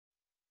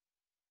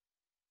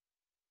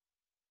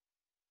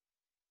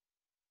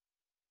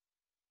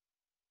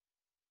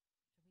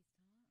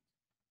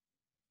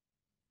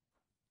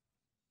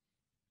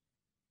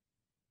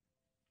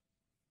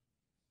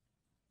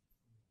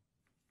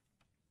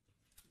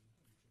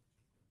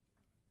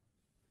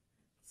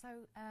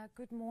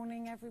Good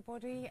morning,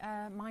 everybody.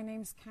 My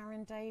name's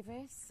Karen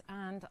Davis,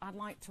 and I'd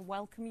like to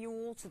welcome you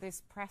all to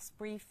this press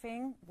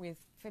briefing with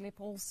Philip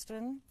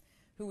Alston,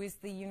 who is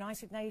the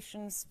United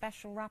Nations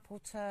Special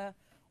Rapporteur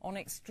on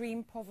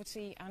Extreme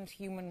Poverty and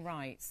Human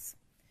Rights.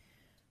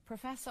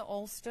 Professor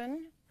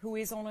Alston, who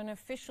is on an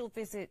official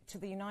visit to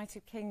the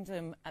United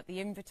Kingdom at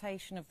the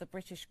invitation of the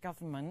British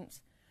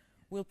government,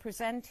 will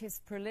present his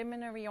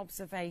preliminary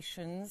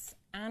observations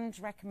and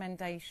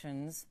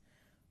recommendations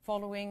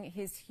following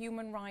his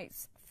human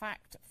rights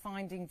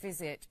fact-finding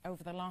visit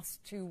over the last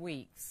 2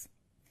 weeks,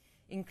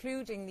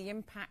 including the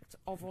impact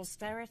of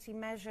austerity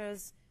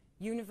measures,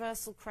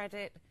 universal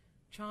credit,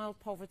 child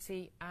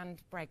poverty and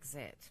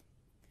Brexit.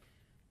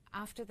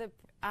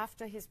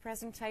 After his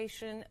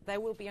presentation,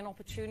 there will be an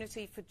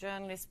opportunity for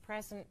journalists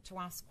present to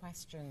ask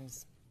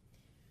questions.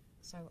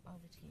 So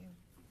over to you.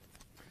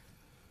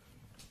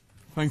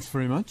 Thanks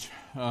very much.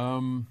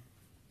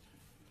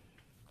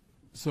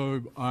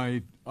 So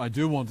I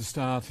do want to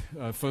start,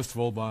 first of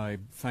all, by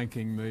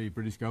thanking the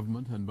British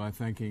government and by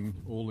thanking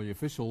all the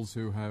officials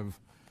who have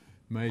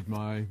made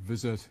my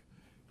visit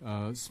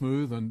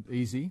smooth and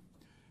easy.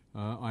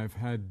 I've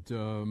had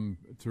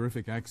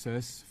terrific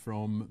access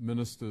from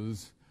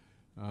ministers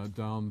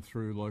down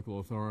through local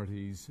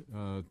authorities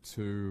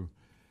to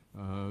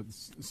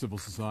civil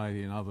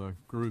society and other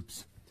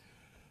groups.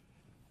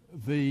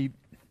 The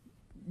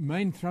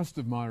main thrust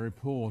of my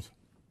report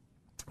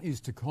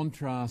is to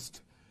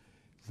contrast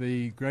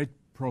the great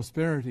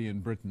prosperity in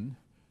Britain,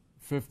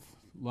 fifth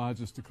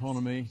largest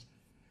economy,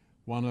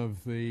 one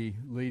of the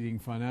leading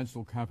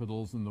financial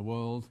capitals in the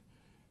world,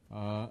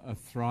 a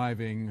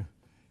thriving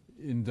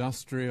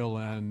industrial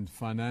and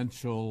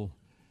financial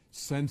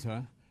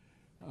centre,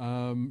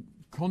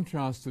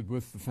 contrasted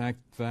with the fact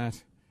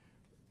that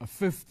a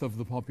fifth of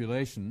the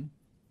population,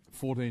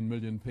 14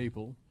 million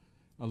people,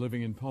 are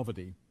living in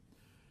poverty.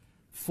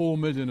 4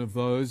 million of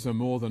those are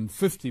more than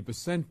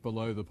 50%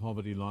 below the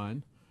poverty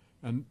line,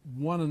 and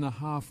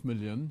 1.5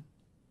 million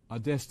are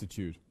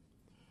destitute.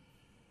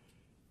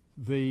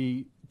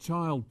 The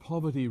child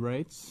poverty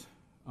rates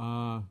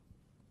are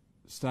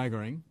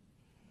staggering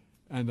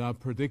and are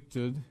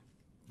predicted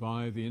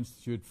by the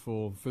Institute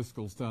for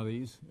Fiscal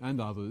Studies and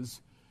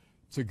others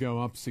to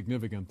go up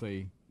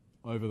significantly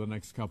over the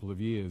next couple of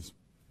years.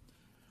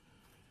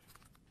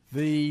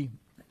 The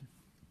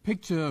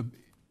picture,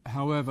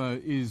 however,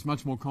 is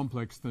much more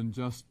complex than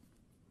just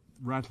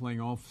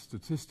rattling off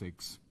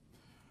statistics.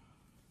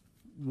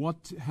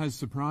 What has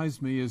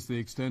surprised me is the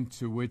extent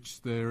to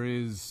which there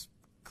is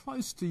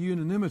close to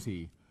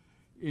unanimity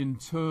in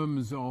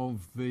terms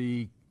of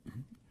the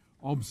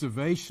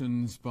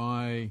observations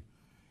by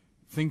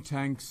think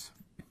tanks,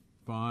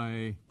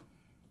 by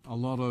a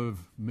lot of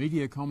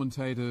media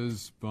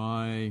commentators,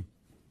 by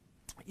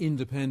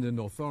independent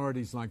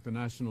authorities like the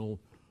National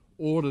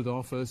Audit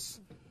Office,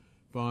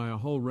 by a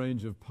whole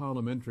range of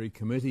parliamentary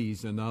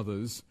committees and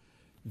others,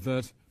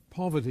 that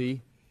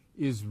poverty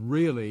is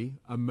really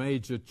a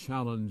major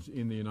challenge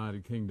in the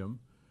United Kingdom,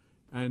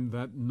 and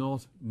that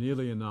not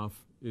nearly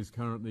enough is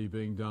currently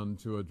being done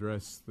to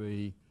address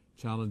the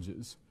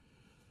challenges.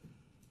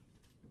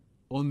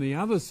 On the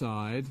other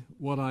side,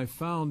 what I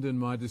found in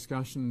my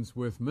discussions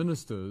with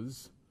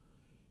ministers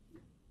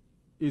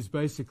is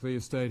basically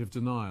a state of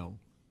denial.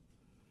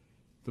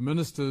 The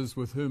ministers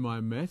with whom I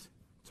met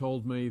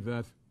told me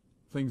that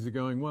things are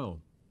going well,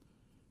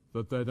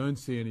 that they don't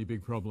see any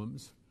big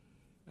problems,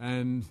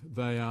 and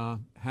they are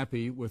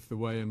happy with the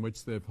way in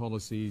which their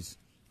policies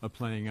are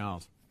playing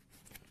out.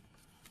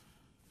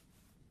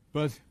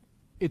 But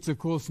it's of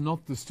course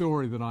not the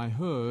story that I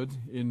heard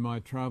in my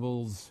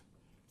travels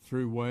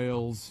through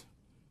Wales,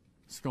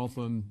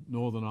 Scotland,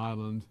 Northern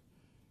Ireland,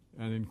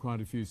 and in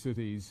quite a few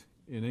cities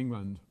in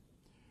England.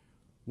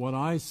 What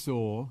I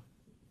saw,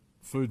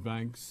 food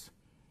banks,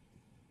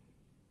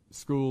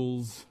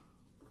 schools,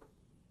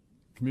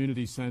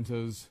 community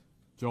centres,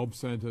 job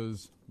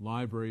centres,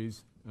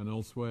 libraries, and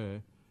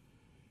elsewhere,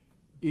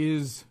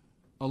 is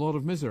a lot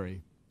of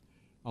misery.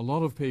 A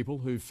lot of people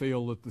who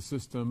feel that the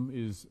system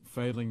is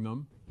failing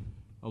them,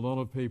 a lot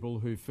of people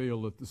who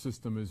feel that the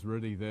system is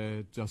really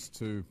there just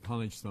to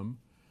punish them,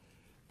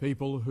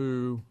 people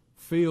who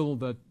feel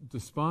that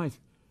despite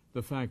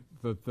the fact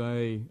that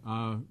they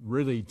are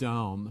really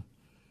down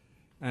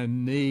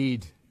and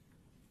need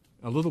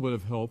a little bit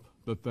of help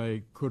that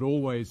they could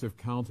always have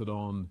counted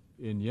on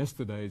in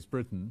yesterday's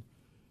Britain,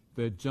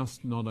 they're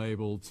just not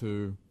able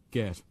to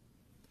get.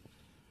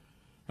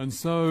 And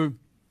so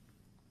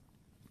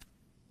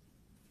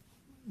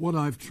what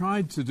I've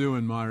tried to do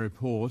in my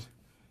report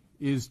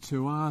is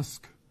to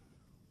ask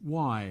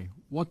why.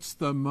 What's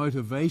the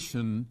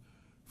motivation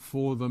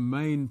for the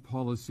main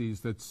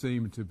policies that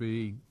seem to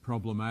be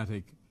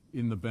problematic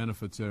in the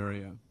benefits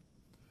area?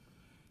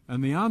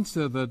 And the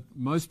answer that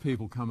most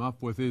people come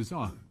up with is,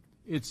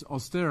 it's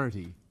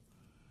austerity.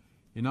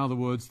 In other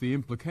words, the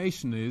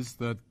implication is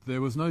that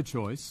there was no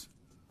choice.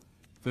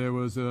 There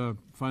was a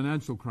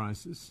financial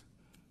crisis.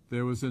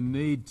 There was a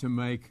need to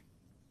make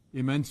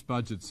immense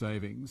budget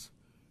savings,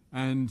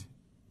 and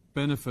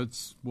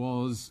benefits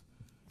was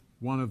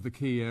one of the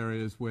key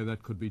areas where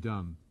that could be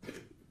done.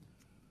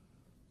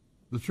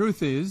 The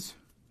truth is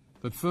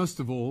that,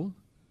 first of all,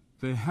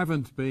 there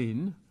haven't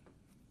been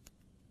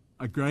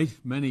a great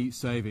many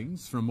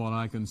savings from what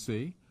I can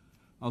see.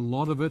 A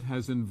lot of it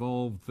has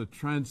involved the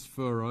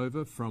transfer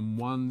over from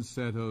one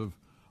set of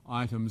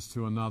items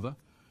to another.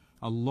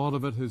 A lot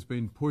of it has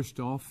been pushed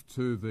off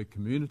to the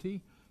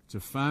community, to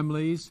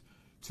families,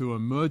 to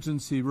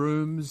emergency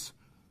rooms,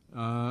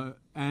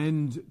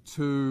 and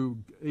to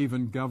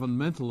even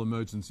governmental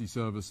emergency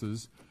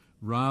services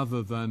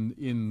rather than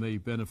in the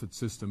benefit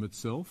system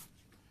itself.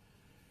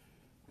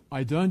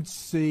 I don't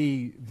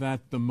see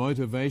that the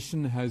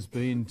motivation has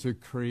been to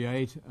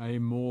create a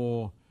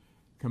more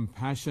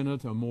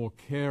compassionate, a more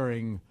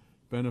caring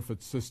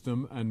benefit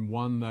system, and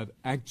one that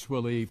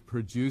actually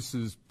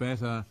produces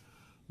better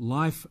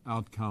life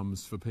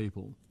outcomes for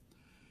people.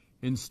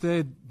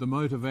 Instead, the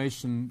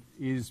motivation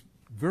is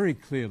very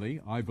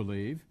clearly, I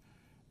believe,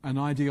 an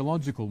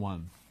ideological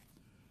one.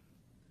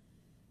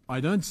 I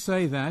don't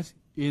say that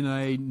in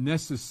a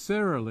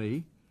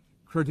necessarily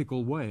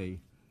critical way,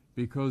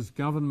 because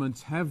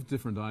governments have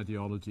different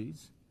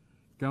ideologies.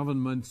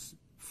 Governments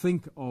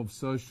think of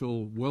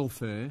social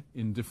welfare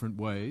in different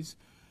ways,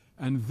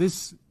 and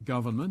this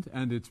government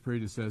and its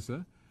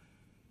predecessor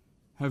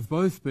have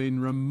both been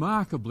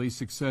remarkably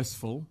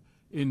successful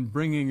in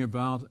bringing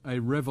about a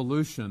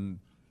revolution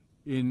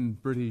in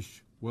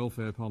British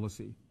welfare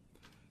policy.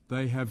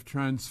 They have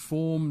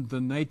transformed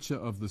the nature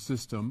of the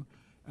system,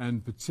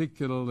 and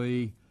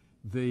particularly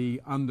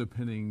the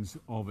underpinnings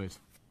of it.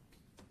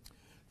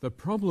 The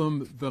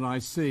problem that I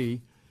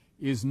see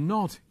is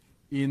not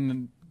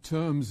in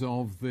terms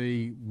of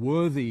the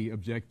worthy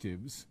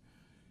objectives.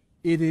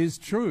 It is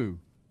true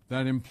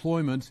that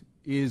employment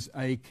is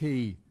a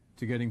key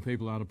to getting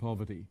people out of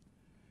poverty.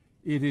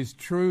 It is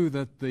true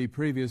that the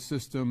previous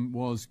system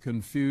was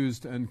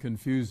confused and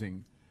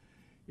confusing.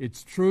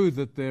 It's true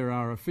that there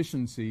are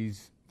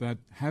efficiencies that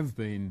have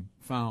been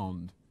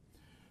found.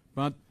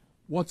 But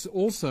what's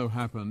also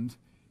happened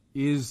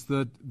is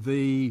that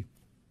the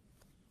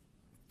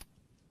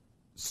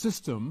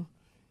system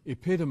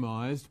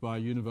epitomised by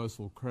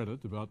universal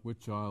credit, about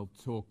which I'll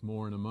talk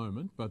more in a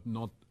moment, but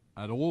not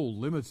at all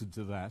limited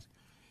to that,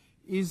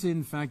 is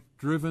in fact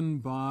driven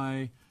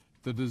by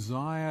the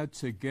desire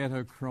to get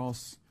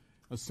across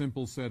a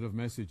simple set of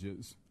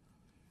messages.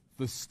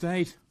 The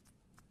state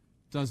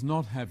does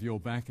not have your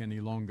back any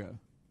longer.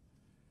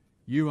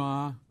 You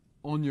are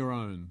on your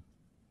own.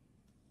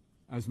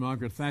 As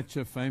Margaret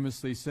Thatcher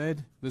famously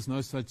said, there's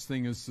no such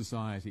thing as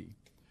society.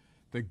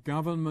 The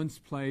government's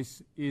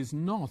place is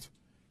not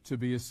to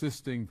be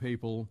assisting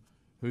people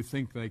who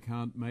think they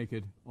can't make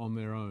it on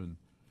their own.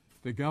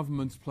 The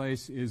government's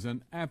place is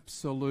an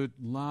absolute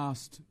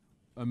last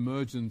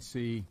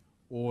emergency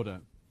order.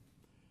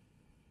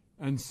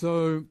 And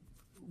so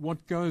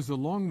what goes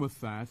along with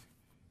that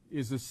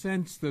is a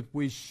sense that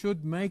we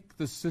should make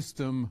the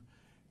system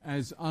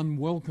as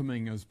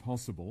unwelcoming as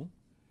possible,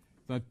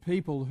 that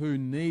people who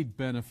need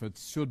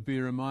benefits should be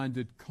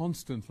reminded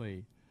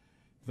constantly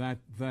that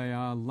they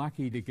are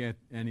lucky to get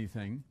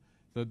anything,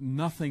 that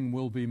nothing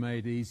will be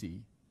made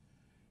easy.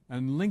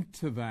 And linked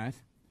to that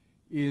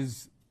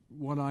is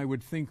what I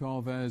would think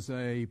of as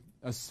a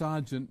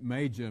sergeant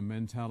major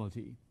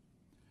mentality.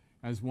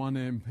 As one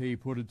MP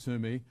put it to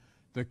me,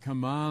 the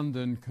command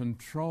and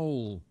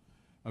control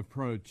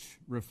approach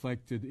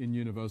reflected in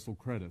universal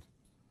credit.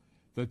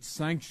 That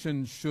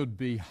sanctions should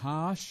be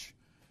harsh,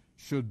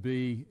 should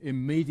be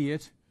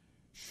immediate,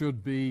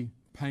 should be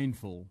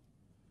painful.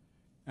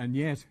 And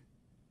yet,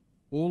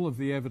 all of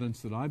the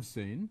evidence that I've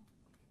seen,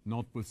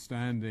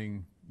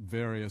 notwithstanding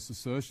various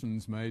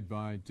assertions made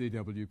by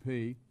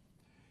DWP,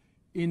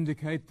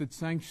 indicate that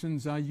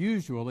sanctions are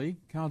usually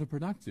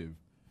counterproductive,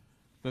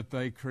 that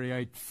they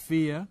create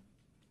fear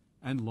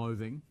and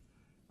loathing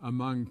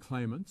among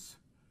claimants,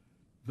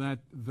 that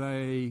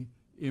they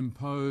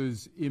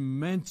impose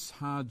immense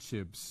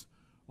hardships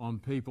on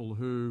people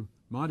who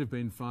might have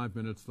been 5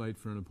 minutes late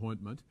for an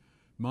appointment,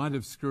 might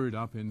have screwed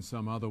up in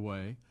some other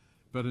way,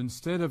 but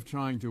instead of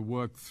trying to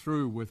work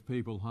through with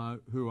people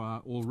who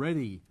are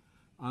already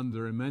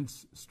under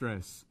immense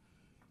stress,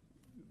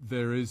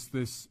 there is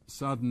this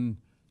sudden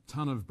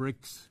ton of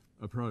bricks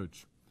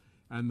approach.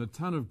 And the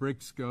ton of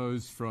bricks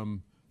goes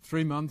from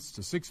 3 months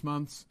to 6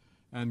 months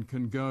and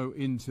can go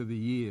into the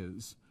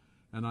years.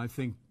 And I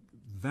think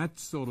that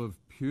sort of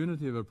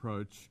punitive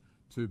approach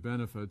to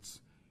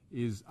benefits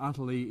is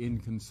utterly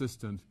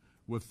inconsistent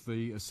with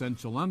the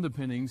essential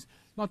underpinnings,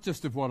 not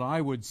just of what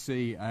I would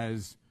see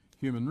as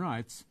human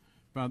rights,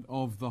 but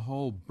of the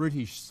whole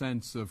British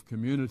sense of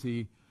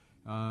community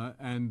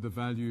and the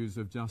values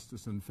of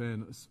justice and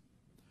fairness.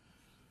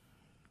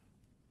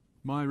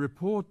 My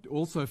report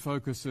also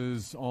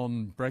focuses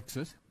on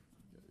Brexit,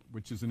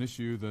 which is an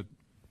issue that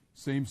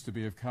seems to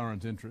be of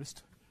current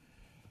interest.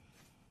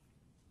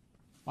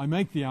 I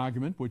make the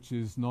argument, which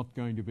is not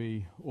going to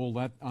be all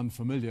that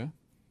unfamiliar,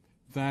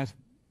 that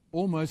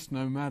almost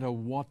no matter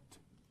what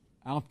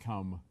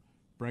outcome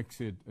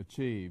Brexit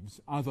achieves,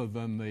 other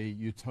than the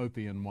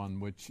utopian one,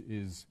 which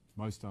is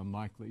most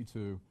unlikely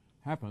to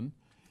happen,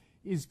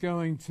 is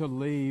going to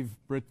leave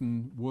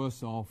Britain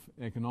worse off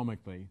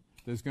economically.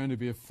 There's going to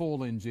be a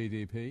fall in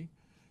GDP.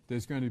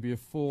 There's going to be a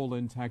fall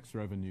in tax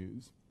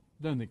revenues.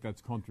 I don't think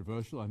that's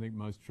controversial. I think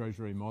most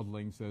Treasury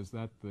modelling says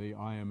that. The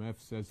IMF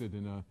says it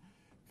in a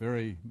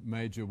very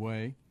major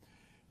way.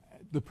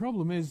 The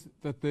problem is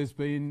that there's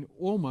been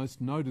almost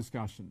no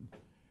discussion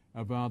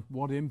about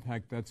what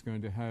impact that's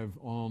going to have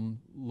on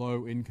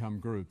low-income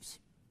groups.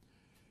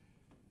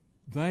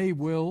 They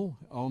will,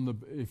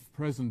 if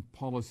present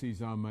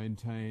policies are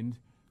maintained,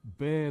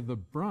 bear the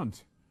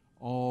brunt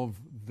of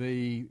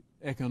the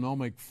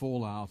economic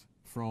fallout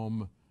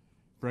from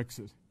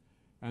Brexit.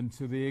 And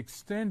to the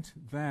extent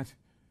that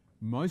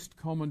most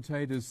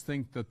commentators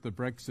think that the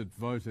Brexit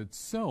vote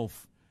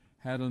itself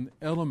had an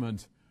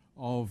element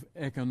of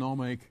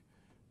economic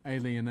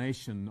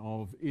alienation,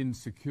 of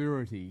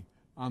insecurity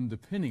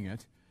underpinning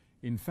it,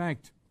 in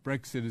fact,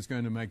 Brexit is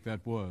going to make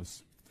that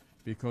worse,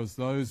 because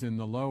those in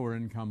the lower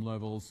income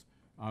levels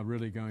are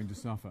really going to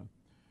suffer.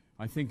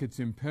 I think it's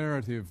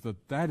imperative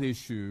that that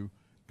issue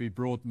be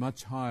brought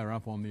much higher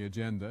up on the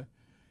agenda.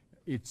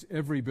 It's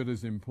every bit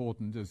as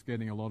important as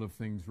getting a lot of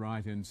things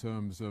right in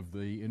terms of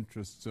the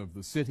interests of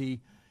the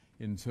city,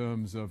 in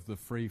terms of the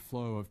free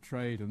flow of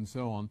trade and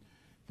so on.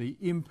 The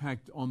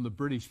impact on the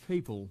British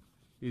people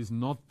is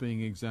not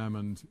being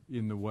examined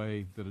in the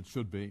way that it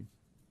should be.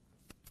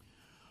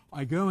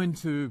 I go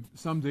into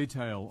some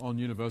detail on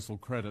universal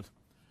credit,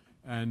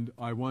 and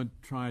I won't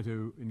try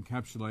to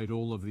encapsulate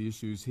all of the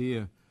issues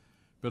here,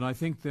 but I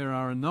think there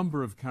are a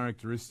number of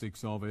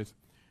characteristics of it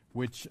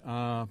which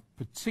are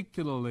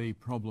particularly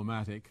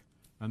problematic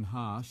and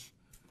harsh,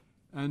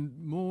 and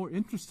more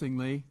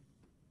interestingly,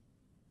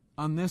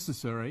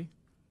 unnecessary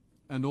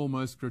and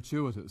almost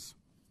gratuitous,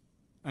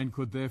 and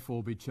could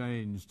therefore be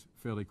changed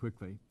fairly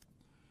quickly.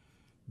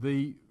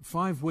 The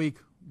 5-week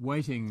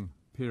waiting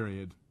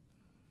period,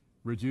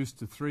 reduced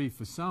to 3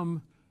 for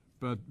some,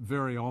 but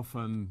very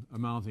often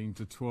amounting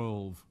to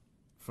 12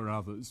 for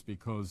others,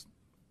 because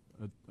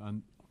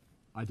an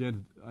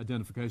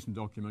identification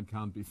document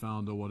can't be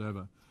found or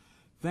whatever.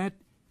 That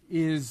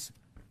is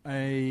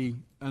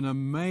an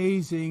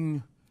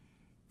amazing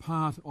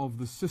part of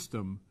the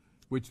system,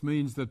 which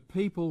means that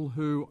people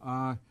who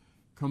are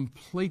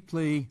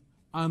completely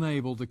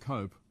unable to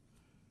cope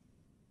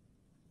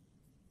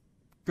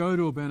go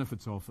to a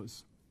benefits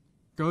office,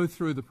 go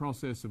through the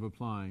process of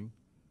applying,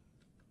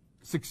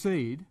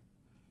 succeed,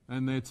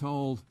 and they're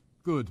told,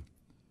 good,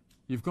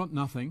 you've got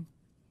nothing,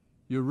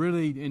 you're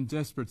really in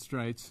desperate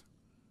straits,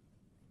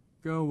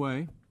 go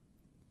away,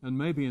 and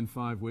maybe in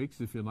 5 weeks,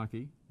 if you're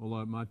lucky,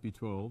 although it might be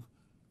 12,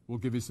 we'll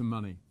give you some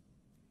money.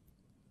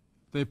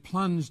 They're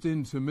plunged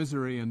into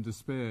misery and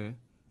despair.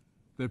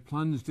 They're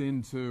plunged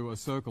into a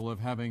circle of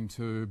having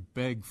to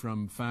beg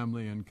from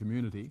family and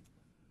community.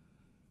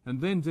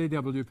 And then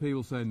DWP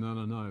will say, no,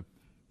 no, no,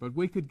 but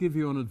we could give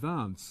you an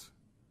advance.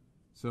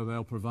 So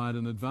they'll provide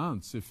an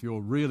advance if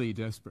you're really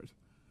desperate.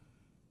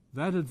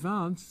 That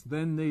advance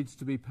then needs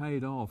to be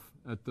paid off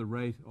at the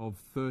rate of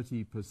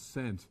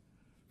 30%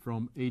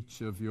 from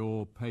each of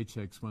your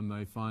paychecks when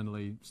they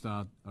finally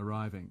start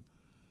arriving.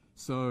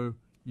 So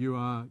you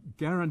are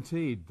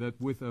guaranteed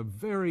that with a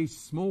very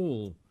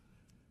small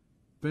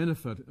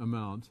benefit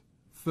amount,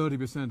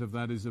 30% of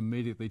that is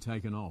immediately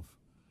taken off.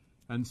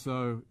 And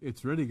so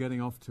it's really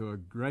getting off to a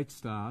great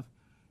start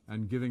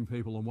and giving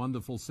people a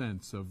wonderful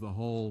sense of the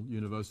whole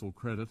universal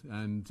credit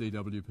and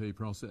DWP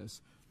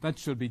process. That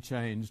should be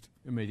changed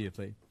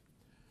immediately.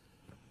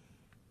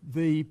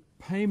 The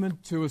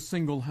payment to a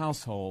single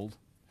household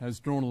has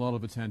drawn a lot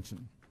of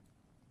attention.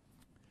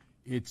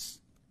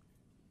 It's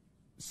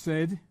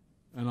said,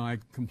 and I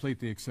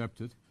completely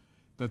accept it,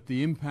 that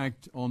the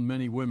impact on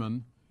many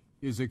women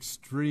is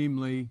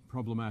extremely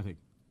problematic,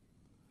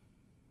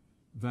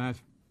 that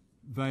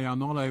they are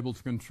not able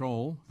to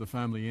control the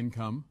family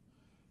income,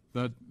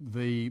 that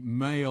the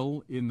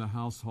male in the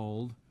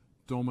household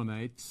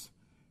dominates,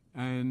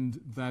 and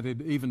that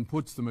it even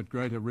puts them at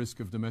greater risk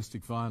of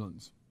domestic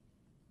violence.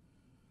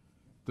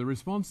 The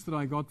response that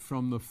I got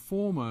from the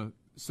former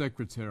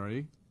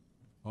Secretary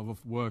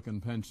of Work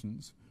and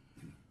Pensions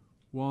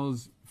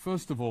was,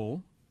 first of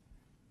all,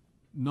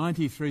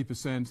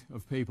 93%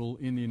 of people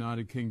in the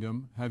United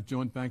Kingdom have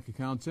joint bank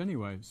accounts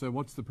anyway, so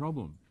what's the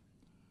problem?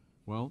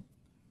 Well,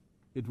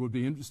 it would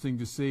be interesting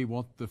to see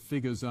what the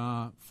figures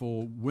are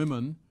for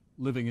women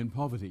living in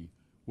poverty,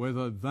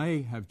 whether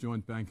they have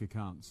joint bank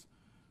accounts.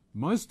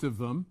 Most of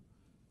them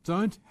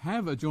don't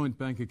have a joint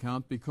bank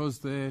account because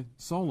they're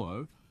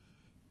solo,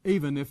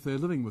 even if they're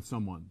living with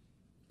someone.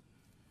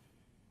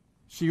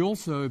 She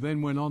also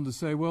then went on to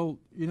say, well,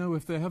 you know,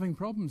 if they're having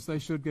problems, they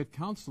should get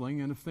counselling,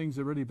 and if things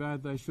are really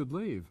bad, they should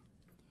leave.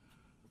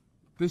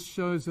 This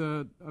shows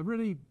a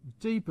really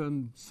deep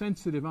and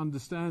sensitive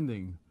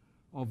understanding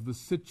of the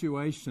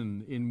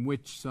situation in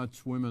which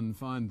such women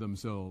find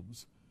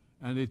themselves.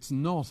 And it's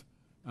not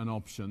an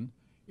option.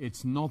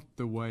 It's not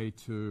the way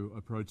to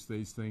approach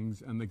these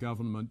things, and the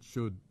government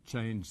should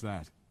change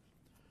that.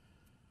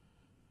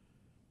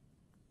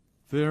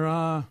 There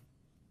are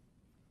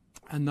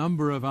a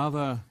number of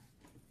other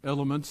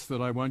elements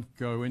that I won't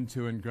go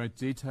into in great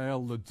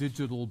detail. The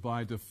digital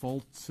by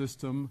default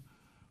system,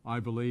 I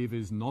believe,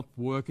 is not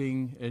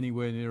working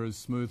anywhere near as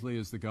smoothly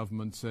as the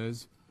government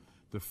says.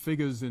 The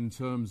figures in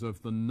terms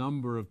of the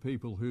number of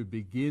people who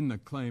begin a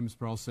claims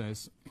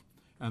process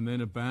and then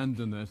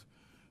abandon it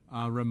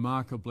are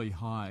remarkably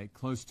high.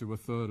 Close to a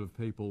third of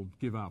people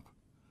give up.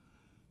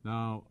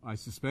 Now, I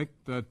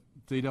suspect that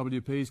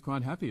DWP is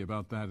quite happy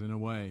about that in a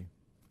way.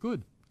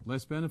 Good,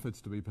 less benefits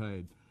to be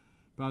paid.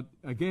 But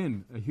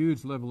again, a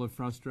huge level of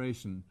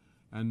frustration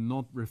and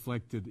not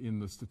reflected in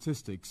the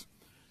statistics.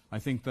 I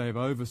think they've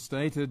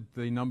overstated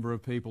the number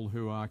of people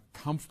who are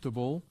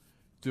comfortable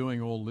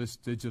doing all this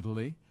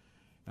digitally.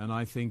 And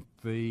I think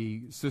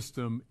the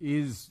system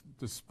is,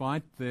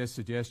 despite their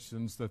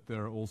suggestions that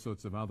there are all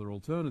sorts of other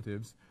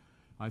alternatives,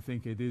 I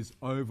think it is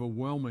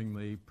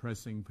overwhelmingly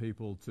pressing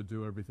people to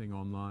do everything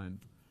online.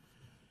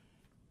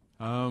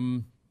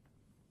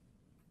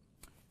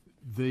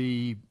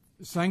 The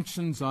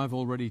sanctions I've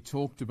already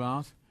talked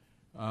about.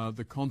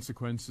 The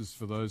consequences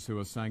for those who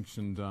are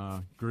sanctioned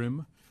are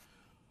grim.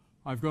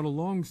 I've got a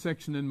long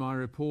section in my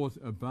report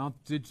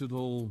about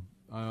digital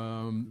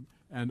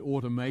and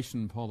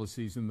automation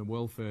policies in the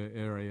welfare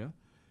area.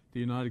 The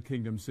United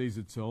Kingdom sees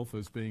itself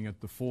as being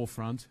at the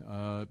forefront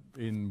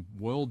in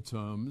world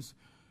terms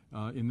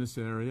in this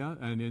area,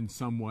 and in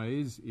some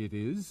ways it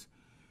is.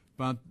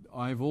 But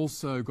I've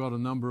also got a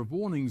number of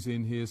warnings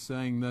in here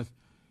saying that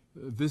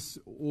this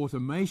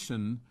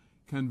automation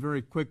can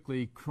very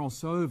quickly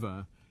cross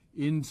over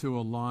into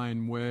a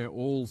line where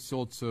all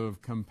sorts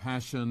of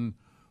compassion,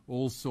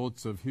 all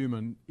sorts of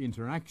human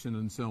interaction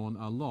and so on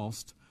are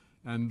lost,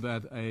 and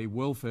that a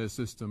welfare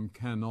system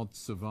cannot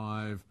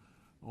survive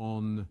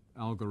on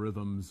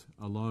algorithms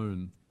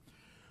alone.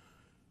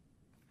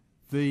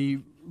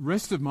 The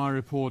rest of my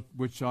report,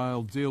 which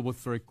I'll deal with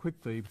very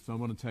quickly because I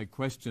want to take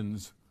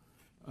questions,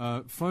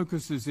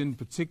 focuses in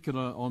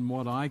particular on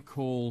what I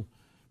call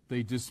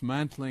the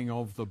dismantling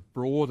of the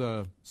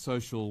broader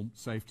social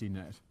safety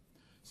net.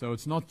 So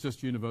it's not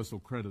just universal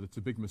credit. It's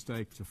a big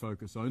mistake to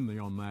focus only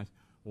on that,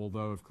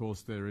 although, of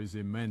course, there is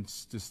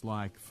immense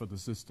dislike for the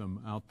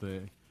system out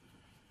there.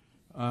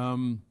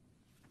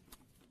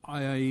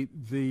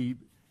 The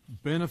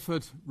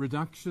benefit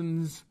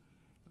reductions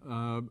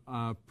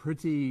are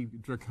pretty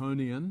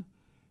draconian.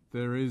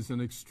 There is an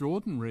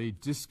extraordinary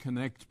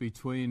disconnect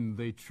between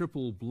the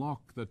triple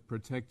block that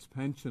protects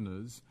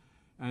pensioners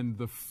and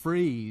the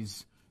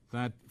freeze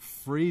that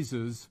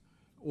freezes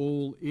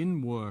all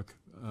in-work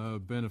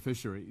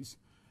beneficiaries.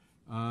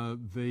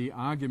 The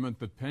argument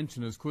that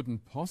pensioners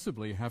couldn't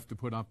possibly have to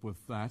put up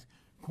with that,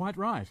 quite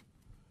right.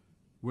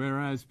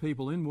 Whereas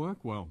people in work,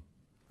 well,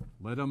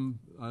 let them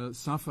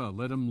suffer,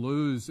 let them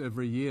lose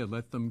every year,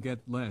 let them get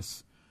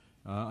less.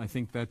 I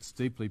think that's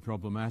deeply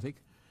problematic.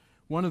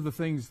 One of the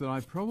things that I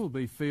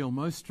probably feel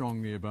most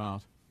strongly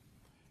about,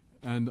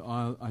 and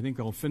I think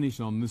I'll finish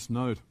on this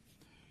note,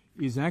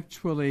 is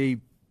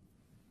actually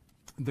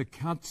the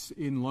cuts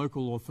in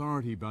local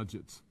authority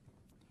budgets.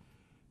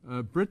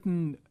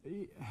 Britain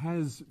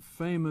has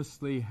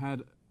famously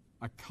had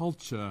a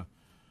culture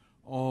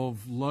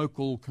of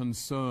local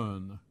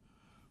concern,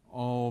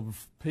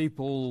 of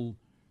people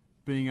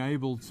being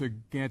able to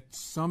get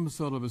some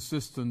sort of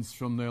assistance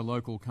from their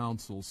local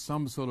council,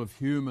 some sort of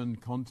human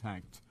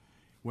contact.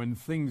 When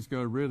things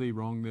go really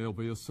wrong, there'll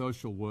be a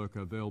social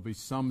worker, there'll be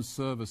some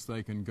service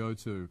they can go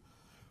to.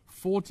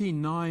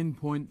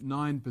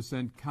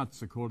 49.9%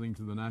 cuts according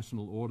to the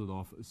National Audit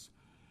Office.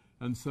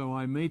 And so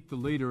I meet the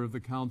leader of the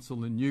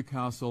council in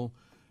Newcastle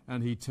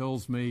and he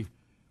tells me,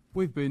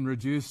 we've been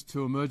reduced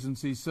to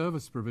emergency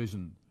service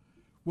provision.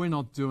 We're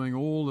not doing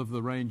all of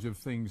the range of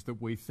things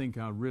that we think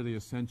are really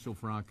essential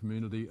for our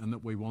community and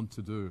that we want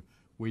to do.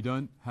 We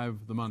don't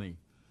have the money.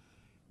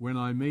 When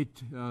I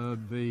meet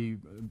the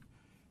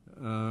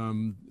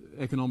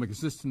economic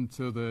assistant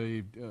to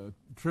the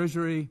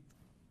Treasury,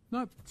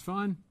 no, it's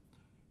fine.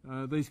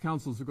 These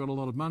councils have got a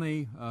lot of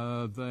money.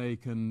 They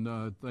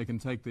can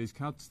take these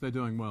cuts. They're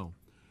doing well.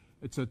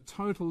 It's a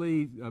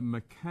totally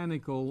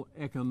mechanical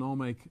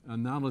economic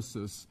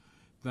analysis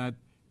that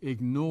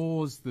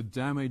ignores the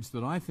damage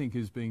that I think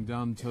is being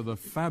done to the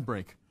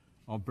fabric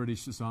of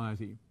British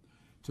society,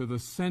 to the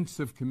sense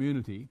of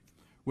community,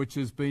 which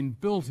has been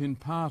built in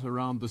part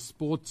around the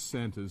sports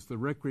centres, the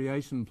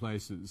recreation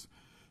places,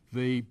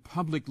 the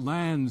public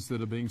lands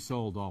that are being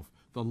sold off,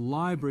 the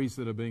libraries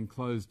that are being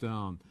closed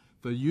down,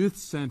 the youth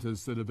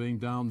centres that are being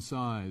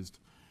downsized.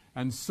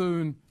 And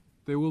soon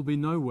there will be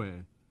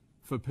nowhere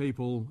for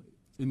people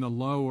in the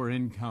lower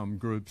income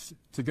groups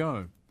to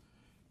go.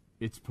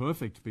 It's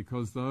perfect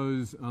because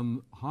those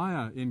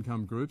higher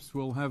income groups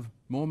will have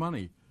more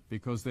money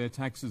because their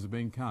taxes are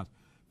being cut,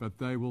 but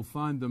they will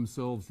find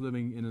themselves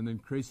living in an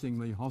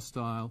increasingly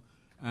hostile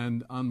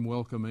and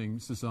unwelcoming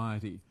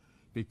society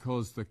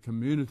because the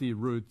community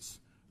roots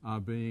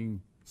are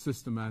being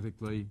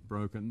systematically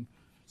broken.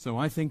 So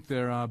I think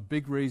there are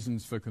big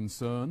reasons for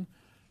concern.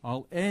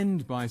 I'll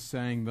end by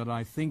saying that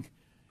I think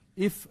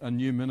if a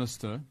new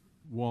minister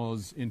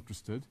was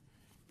interested,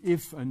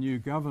 if a new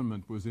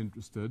government was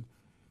interested,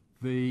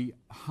 the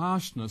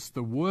harshness,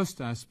 the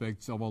worst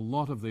aspects of a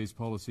lot of these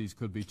policies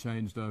could be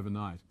changed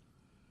overnight,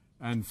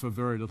 and for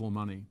very little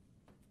money.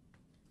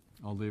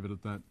 I'll leave it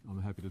at that.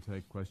 I'm happy to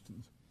take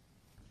questions.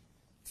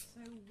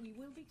 So we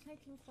will be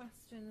taking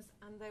questions,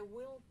 and there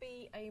will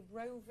be a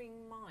roving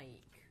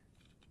mic.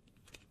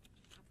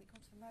 Have we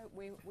got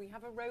a we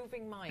have a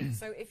roving mic,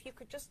 so if you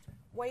could just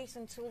wait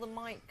until the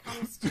mic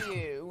comes to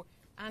you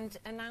and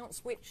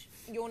announce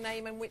your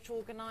name and which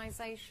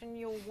organisation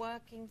you're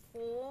working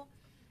for,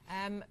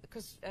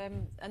 because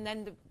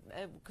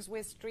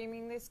we're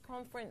streaming this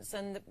conference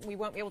and we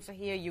won't be able to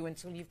hear you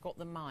until you've got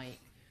the mic.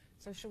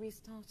 So shall we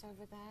start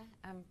over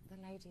there? The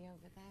lady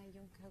over there,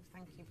 Junko,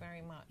 thank you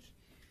very much.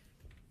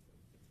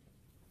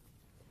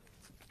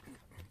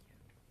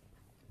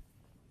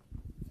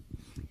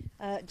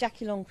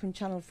 Jackie Long from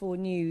Channel 4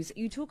 News.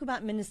 You talk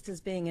about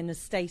ministers being in a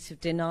state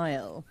of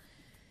denial.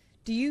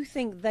 Do you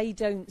think they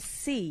don't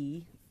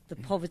see the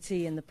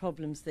poverty and the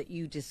problems that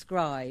you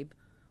describe,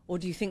 or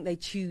do you think they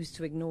choose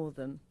to ignore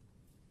them?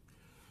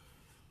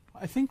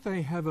 I think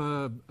they have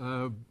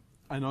an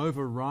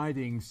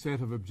overriding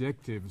set of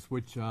objectives,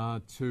 which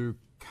are to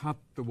cut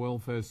the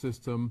welfare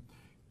system,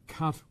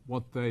 cut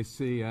what they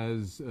see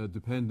as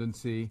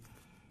dependency,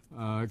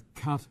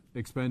 cut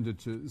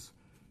expenditures,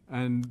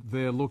 and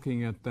they're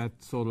looking at that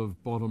sort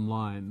of bottom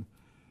line.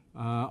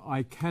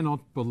 I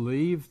cannot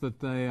believe that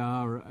they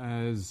are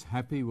as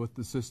happy with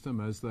the system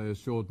as they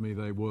assured me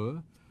they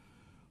were.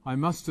 I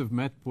must have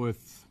met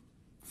with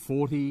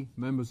 40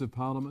 members of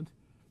Parliament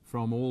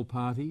from all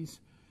parties,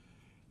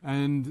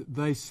 and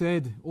they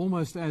said,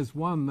 almost as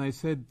one, they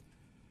said,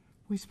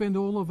 we spend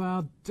all of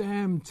our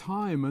damn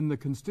time in the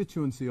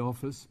constituency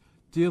office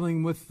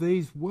dealing with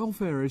these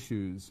welfare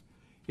issues.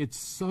 It's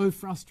so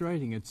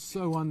frustrating, it's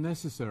so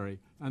unnecessary,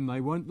 and they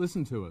won't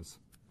listen to us.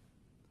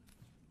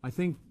 I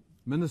think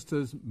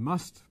ministers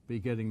must be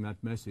getting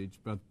that message,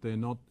 but they're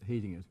not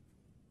heeding it.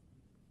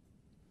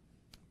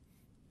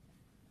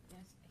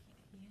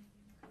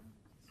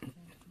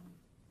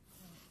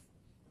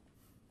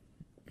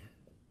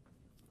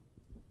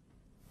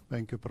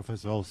 Thank you,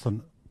 Professor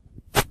Alston.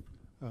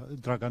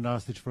 Dragan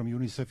Nastic from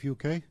UNICEF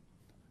UK.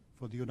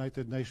 For the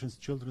United Nations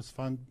Children's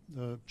Fund,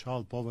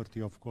 child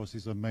poverty, of course,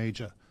 is a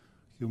major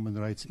human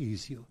rights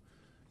issue.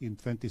 In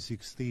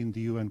 2016,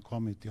 the UN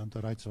Committee on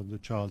the Rights of the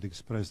Child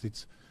expressed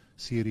its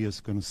serious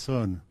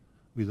concern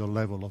with the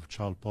level of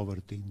child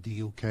poverty in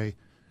the UK,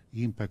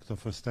 impact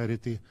of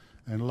austerity,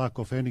 and lack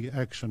of any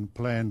action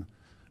plan,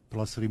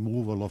 plus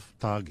removal of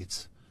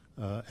targets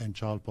and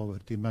child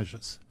poverty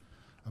measures.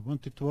 I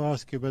wanted to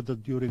ask you whether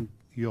during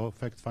your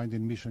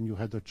fact-finding mission you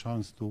had a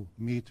chance to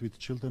meet with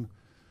children,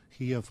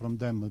 hear from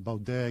them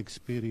about their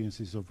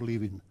experiences of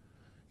living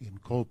in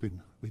coping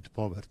with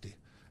poverty.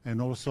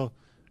 And also,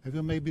 have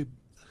you maybe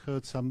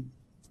heard some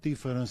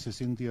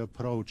differences in the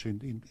approach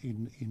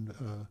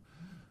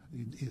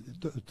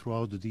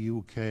throughout the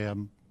UK?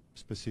 I'm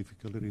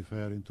specifically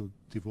referring to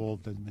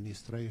devolved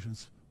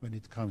administrations when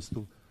it comes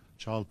to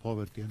child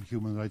poverty and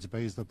human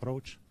rights-based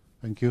approach.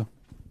 Thank you.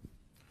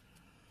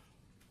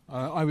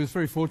 I was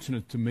very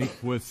fortunate to meet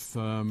with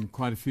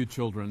quite a few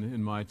children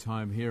in my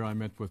time here. I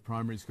met with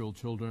primary school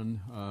children,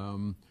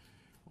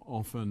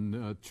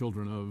 often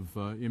children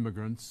of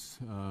immigrants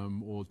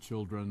or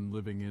children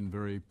living in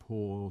very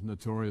poor,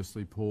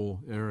 notoriously poor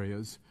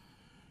areas.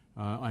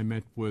 I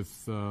met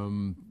with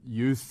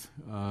youth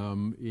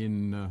from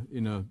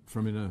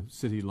inner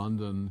city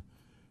London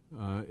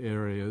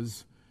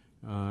areas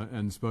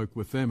and spoke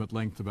with them at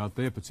length about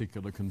their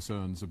particular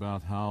concerns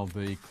about how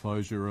the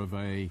closure of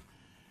a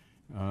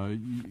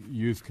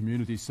youth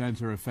community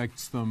centre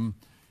affects them,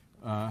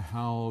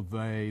 how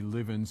they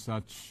live in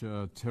such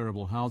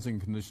terrible housing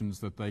conditions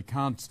that they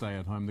can't stay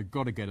at home. They've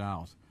got to get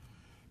out.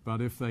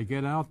 But if they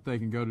get out, they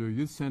can go to a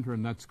youth centre,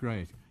 and that's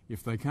great.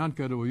 If they can't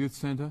go to a youth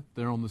centre,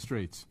 they're on the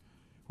streets.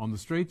 On the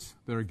streets,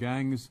 there are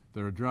gangs,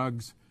 there are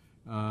drugs,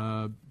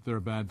 there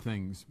are bad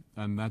things,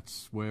 and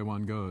that's where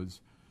one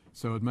goes.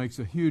 So it makes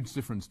a huge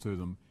difference to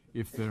them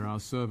if there are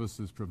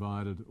services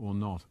provided or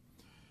not.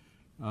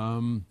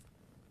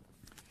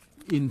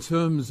 In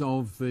terms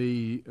of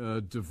the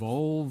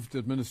devolved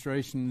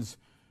administrations,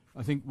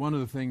 I think one of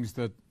the things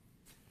that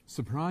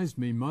surprised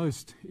me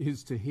most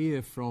is to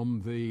hear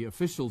from the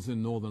officials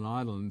in Northern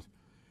Ireland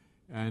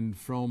and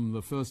from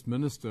the First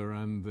Minister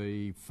and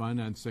the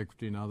Finance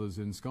Secretary and others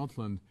in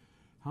Scotland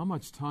how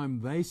much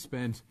time they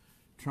spent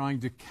trying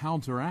to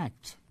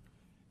counteract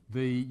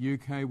the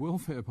UK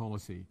welfare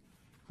policy.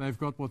 They've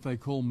got what they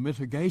call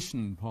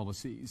mitigation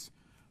policies.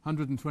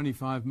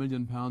 £125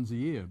 million a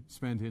year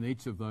spent in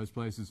each of those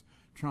places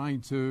trying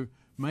to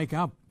make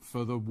up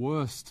for the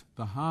worst,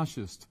 the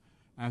harshest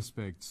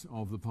aspects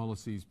of the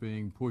policies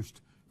being pushed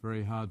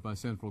very hard by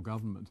central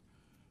government.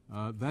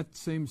 That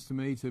seems to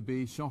me to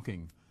be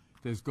shocking.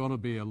 There's got to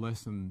be a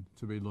lesson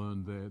to be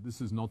learned there. This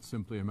is not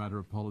simply a matter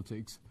of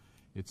politics.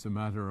 It's a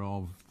matter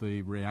of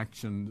the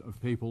reaction of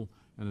people,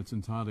 and it's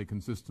entirely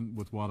consistent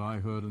with what I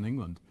heard in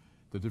England.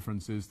 The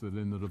difference is that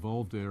in the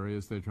devolved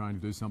areas they're trying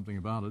to do something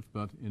about it,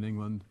 but in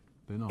England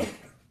they're not.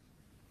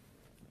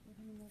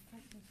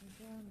 technical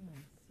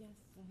journalists. Yes,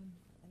 a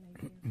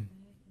lady over there.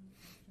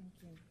 Thank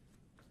you.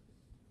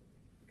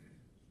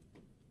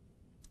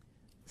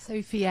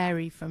 Sophie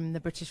Airy from the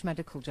British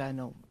Medical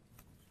Journal.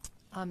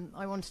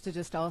 I wanted to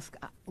just ask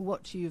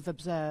what you've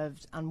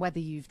observed and whether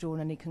you've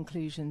drawn any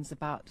conclusions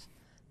about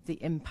the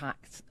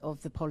impact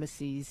of the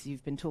policies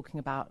you've been talking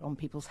about on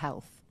people's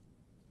health.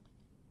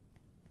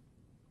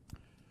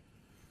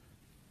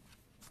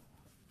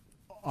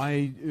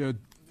 I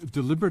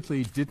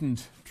deliberately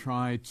didn't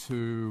try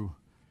to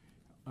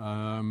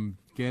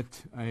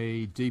get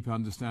a deep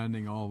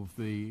understanding of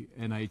the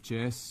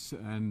NHS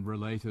and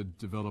related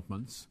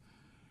developments.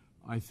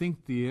 I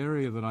think the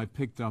area that I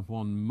picked up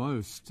on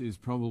most is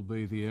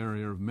probably the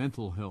area of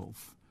mental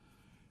health.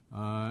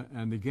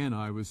 And again,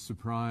 I was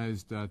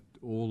surprised at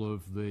all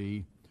of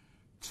the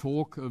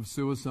talk of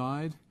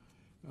suicide,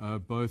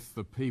 both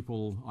the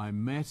people I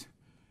met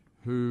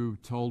who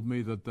told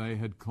me that they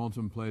had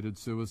contemplated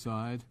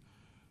suicide,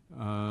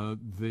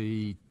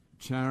 the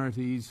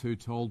charities who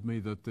told me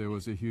that there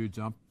was a huge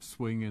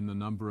upswing in the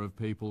number of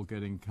people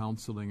getting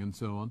counselling and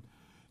so on.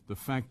 The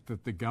fact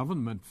that the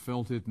government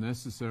felt it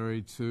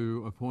necessary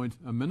to appoint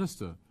a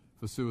minister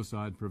for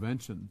suicide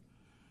prevention.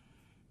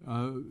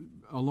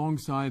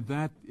 Alongside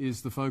that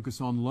is the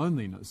focus on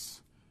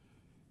loneliness.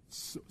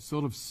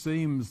 Sort of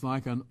seems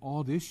like an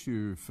odd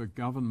issue for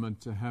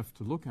government to have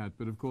to look at,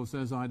 but of course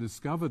as I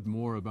discovered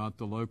more about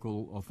the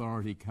local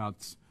authority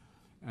cuts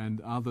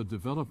and other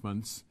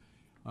developments,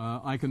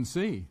 I can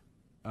see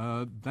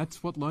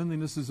that's what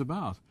loneliness is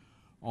about.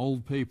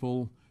 Old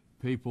people,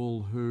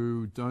 people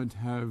who don't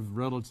have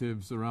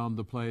relatives around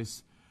the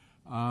place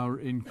are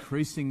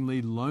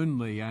increasingly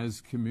lonely as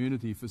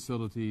community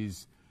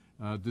facilities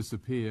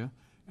disappear,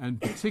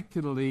 and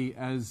particularly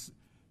as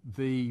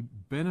the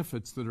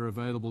benefits that are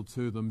available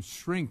to them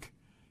shrink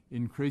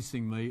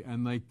increasingly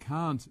and they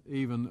can't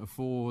even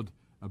afford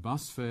a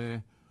bus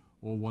fare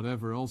or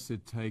whatever else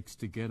it takes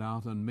to get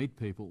out and meet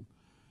people.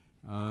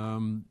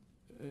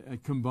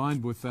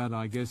 Combined with that,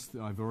 I guess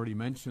I've already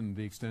mentioned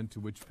the extent to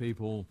which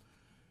people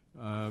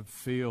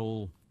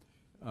feel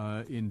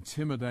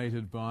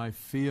intimidated by,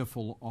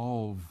 fearful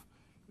of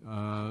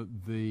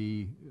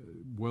the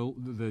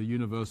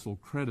universal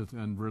credit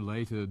and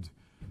related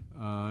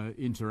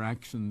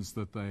interactions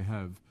that they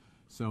have.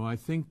 So I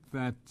think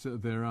that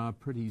there are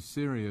pretty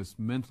serious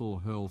mental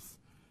health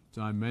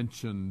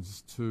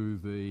dimensions to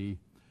the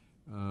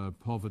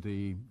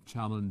poverty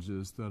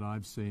challenges that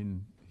I've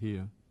seen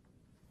here.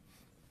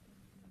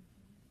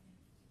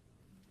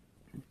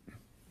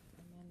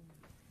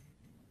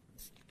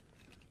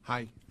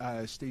 Hi,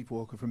 Steve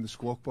Walker from the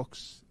Squawk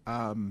Box.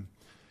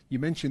 You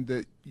mentioned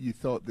that you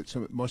thought that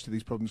most of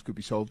these problems could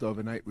be solved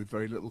overnight with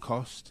very little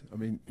cost. I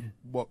mean,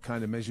 what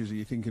kind of measures are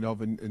you thinking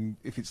of? And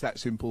if it's that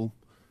simple,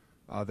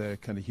 are there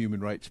kind of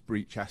human rights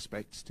breach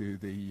aspects to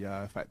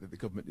the fact that the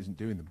government isn't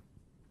doing them?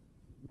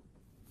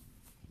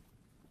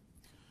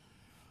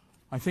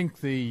 I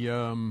think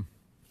the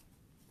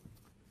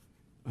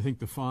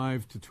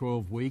 5 to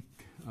 12 week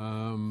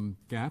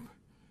gap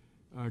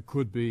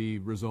could be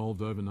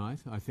resolved overnight.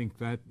 I think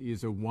that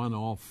is a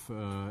one-off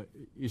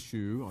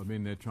issue. I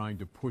mean, they're trying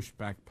to push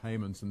back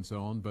payments and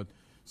so on, but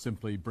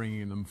simply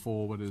bringing them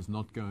forward is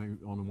not going,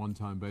 on a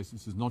one-time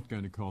basis, is not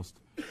going to cost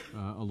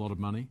a lot of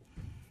money.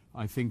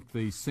 I think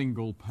the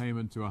single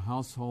payment to a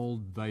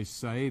household, they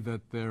say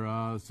that there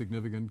are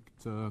significant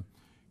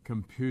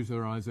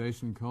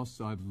computerization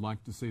costs. I'd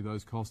like to see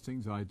those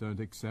costings. I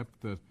don't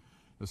accept that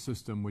a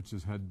system which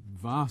has had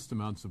vast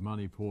amounts of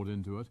money poured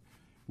into it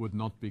would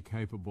not be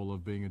capable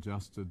of being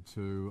adjusted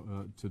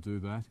to do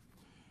that.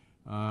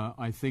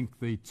 I think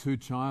the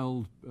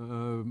two-child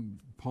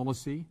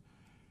policy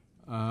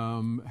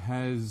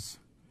has,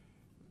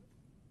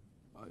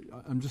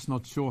 I'm just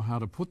not sure how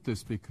to put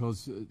this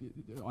because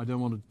I don't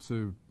want it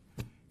to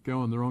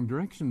go in the wrong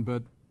direction,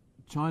 but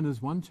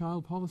China's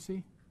one-child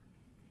policy,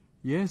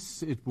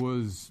 yes, it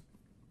was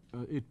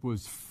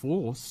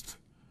forced,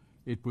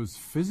 it was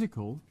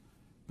physical,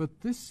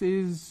 but this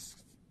is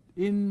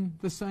in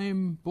the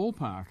same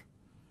ballpark,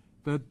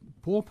 that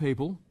poor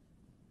people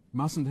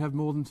mustn't have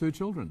more than 2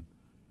 children.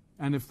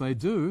 And if they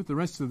do, the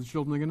rest of the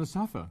children are going to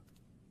suffer.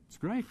 It's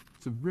great.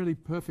 It's a really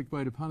perfect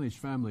way to punish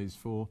families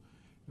for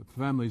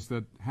families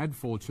that had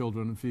 4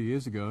 children a few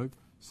years ago,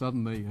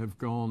 suddenly have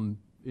gone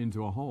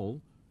into a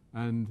hole,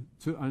 and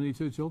only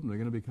 2 children are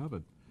going to be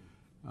covered.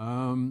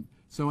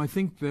 So I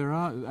think there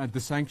are, the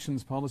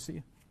sanctions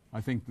policy,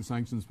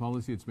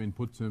 it's been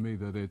put to me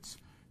that it's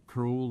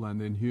cruel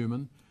and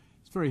inhuman.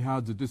 It's very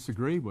hard to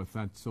disagree with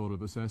that sort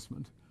of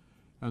assessment.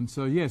 And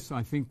so, yes,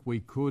 I think we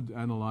could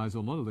analyse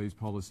a lot of these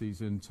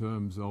policies in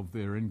terms of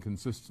their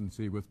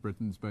inconsistency with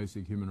Britain's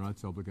basic human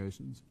rights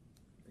obligations.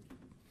 There's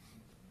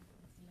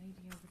a lady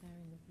over there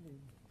in the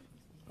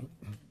blue.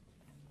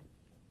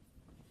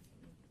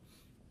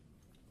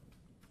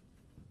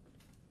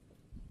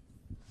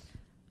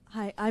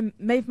 Hi, I'm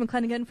Maeve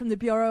McClenaghan from the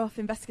Bureau of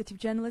Investigative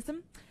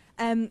Journalism.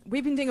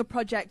 We've been doing a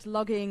project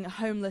logging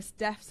homeless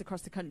deaths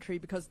across the country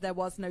because there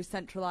was no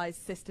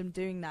centralised system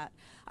doing that.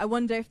 I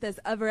wonder if there's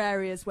other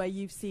areas where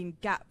you've seen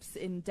gaps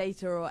in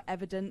data or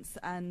evidence,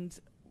 and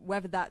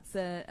whether that's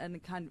a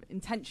kind of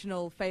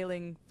intentional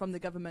failing from the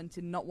government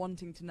in not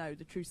wanting to know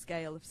the true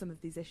scale of some of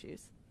these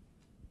issues.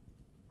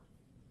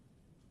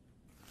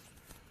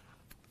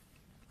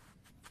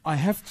 I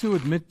have to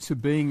admit to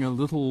being a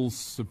little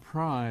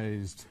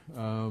surprised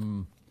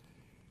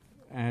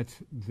at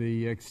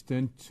the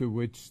extent to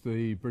which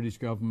the British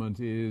government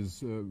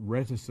is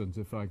reticent,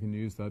 if I can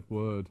use that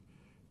word,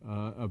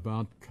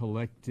 about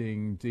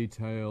collecting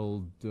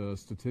detailed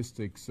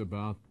statistics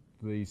about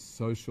the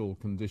social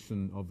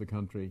condition of the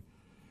country.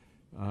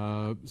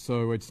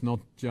 So it's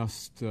not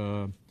just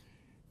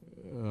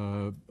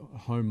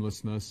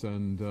homelessness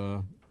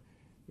and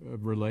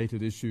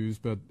related issues,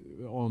 but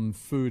on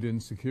food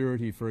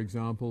insecurity, for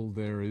example,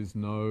 there is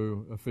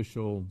no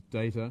official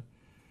data.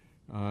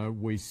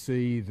 We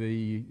see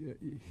the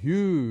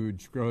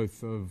huge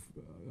growth of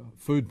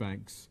food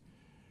banks.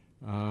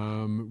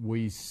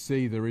 We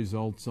see the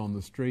results on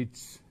the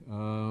streets,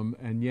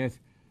 and yet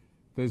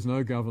there's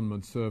no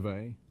government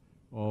survey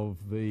of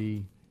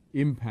the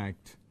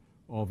impact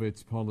of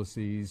its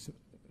policies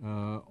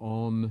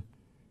on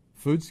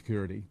food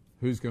security.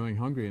 Who's going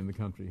hungry in the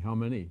country? How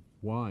many?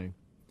 Why?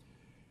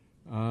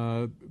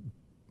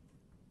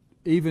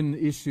 Even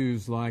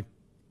issues like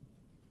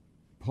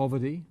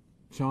poverty,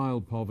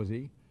 child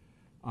poverty,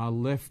 are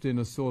left in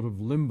a sort of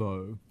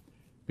limbo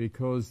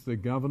because the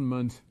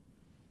government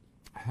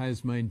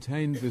has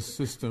maintained this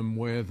system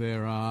where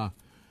there are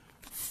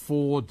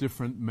 4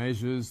 different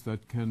measures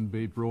that can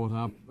be brought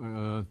up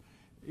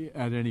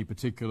at any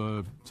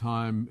particular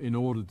time in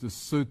order to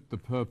suit the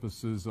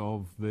purposes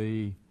of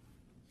the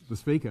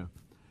speaker.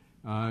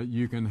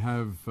 You can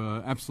have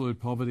absolute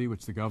poverty,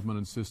 which the government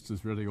insists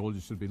is really all you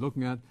should be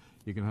looking at.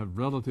 You can have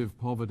relative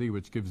poverty,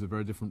 which gives a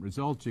very different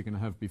result. You can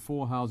have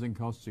before housing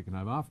costs. You can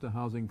have after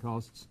housing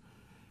costs.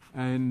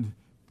 And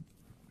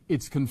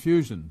it's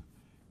confusion.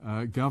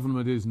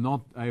 Government is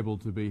not able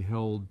to be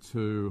held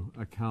to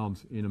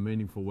account in a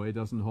meaningful way,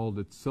 doesn't hold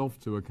itself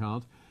to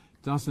account,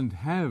 doesn't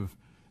have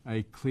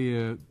a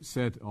clear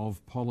set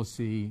of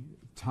policy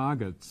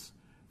targets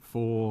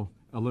for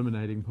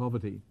eliminating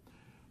poverty.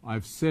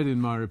 I've said in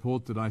my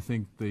report that I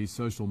think the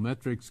Social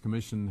Metrics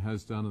Commission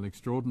has done an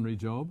extraordinary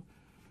job.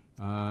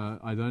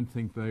 I don't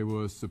think they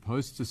were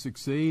supposed to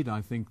succeed.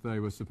 I think they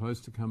were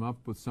supposed to come up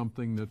with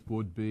something that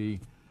would be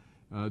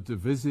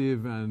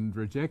divisive and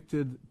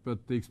rejected,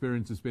 but the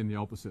experience has been the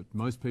opposite.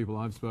 Most people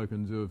I've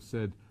spoken to have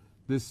said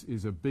this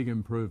is a big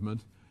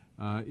improvement,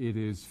 it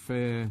is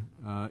fair,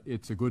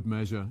 it's a good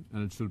measure,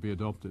 and it should be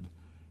adopted.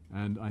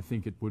 And I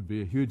think it would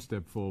be a huge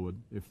step forward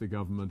if the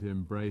government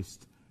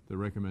embraced the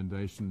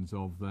recommendations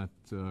of that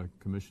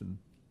commission.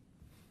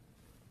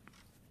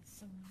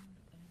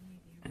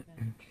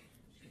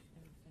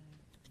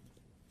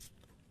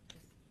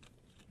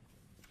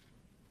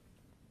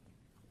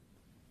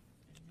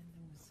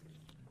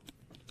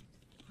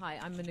 Hi,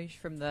 I'm Manoush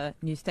from the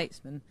New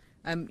Statesman.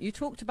 You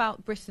talked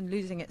about Britain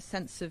losing its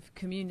sense of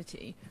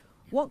community.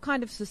 What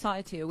kind of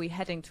society are we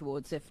heading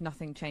towards if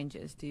nothing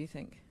changes, do you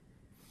think?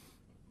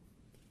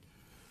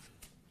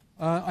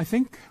 I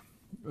think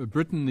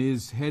Britain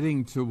is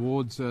heading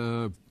towards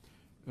an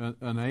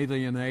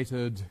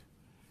alienated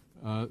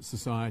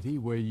society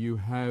where you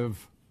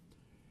have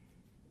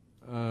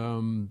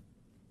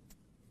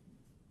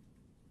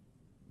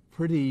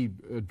pretty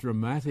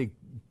dramatic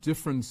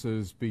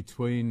differences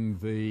between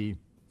the,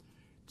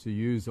 to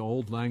use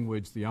old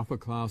language, the upper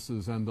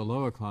classes and the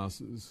lower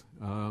classes,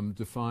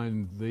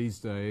 defined these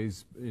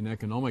days in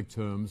economic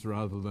terms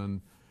rather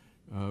than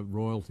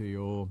royalty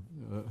or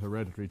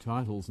hereditary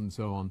titles and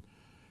so on.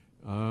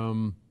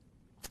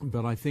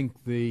 But I think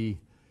the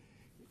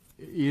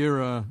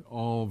era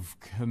of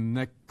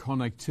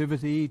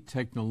connectivity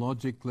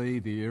technologically,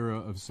 the era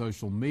of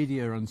social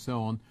media and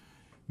so on,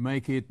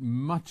 make it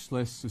much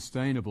less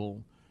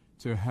sustainable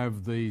to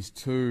have these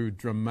 2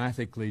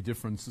 dramatically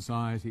different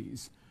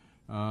societies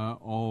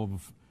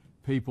of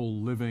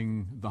people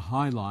living the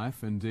high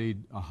life,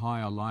 indeed a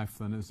higher life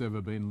than has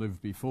ever been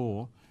lived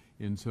before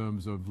in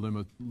terms of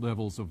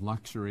levels of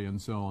luxury and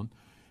so on,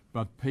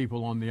 but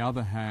people on the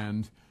other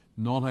hand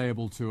not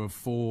able to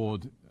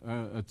afford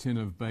a tin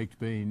of baked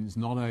beans,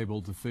 not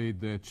able to feed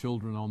their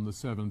children on the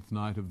 7th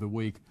night of the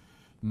week,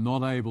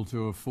 not able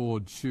to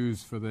afford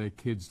shoes for their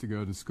kids to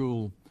go to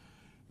school,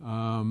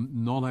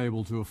 not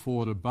able to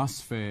afford a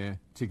bus fare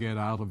to get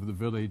out of the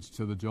village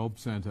to the job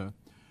centre.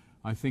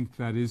 I think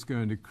that is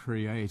going to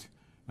create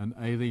an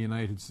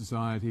alienated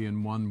society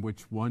and one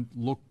which won't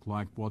look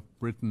like what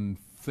Britain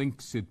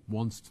thinks it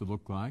wants to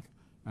look like,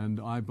 and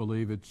I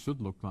believe it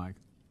should look like.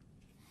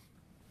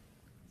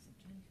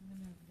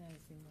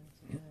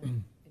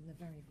 In the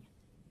very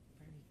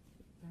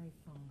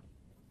far.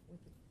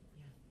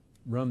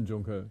 Run,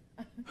 Junko.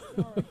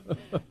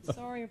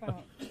 Sorry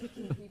about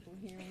picking people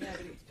here and there,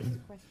 but it's just a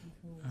question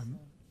for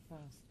all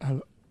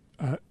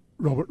first.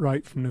 Robert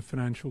Wright from the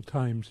Financial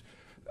Times.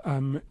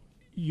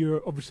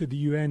 you're obviously the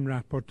UN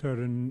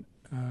Rapporteur on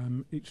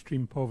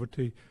extreme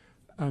poverty.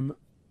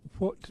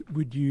 What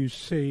would you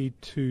say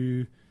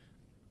to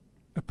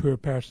a poor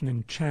person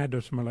in Chad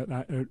or somewhere like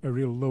that, a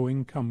real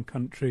low-income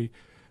country,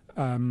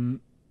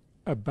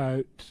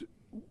 about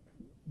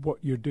what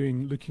you're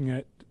doing, looking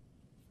at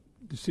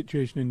the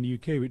situation in the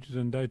UK, which is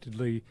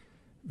undoubtedly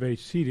very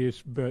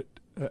serious, but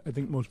I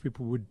think most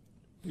people would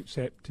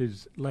accept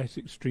is less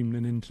extreme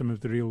than in some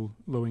of the real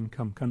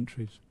low-income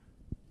countries?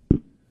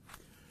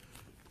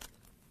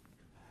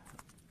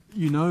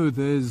 You know,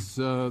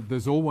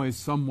 there's always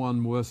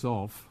someone worse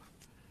off,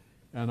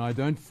 and I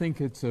don't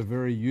think it's a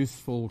very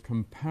useful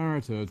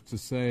comparator to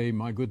say,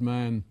 my good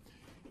man,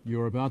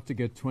 you're about to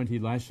get 20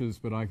 lashes,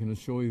 but I can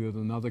assure you that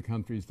in other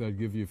countries they'd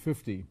give you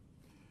 50.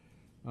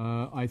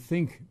 I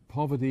think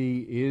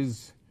poverty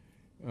is,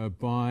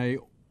 by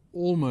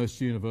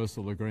almost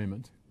universal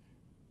agreement,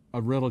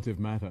 a relative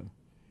matter.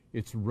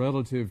 It's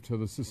relative to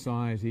the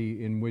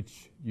society in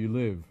which you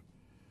live.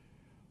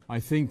 I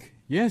think,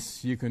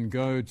 yes, you can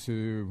go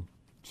to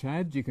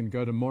Chad, you can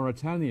go to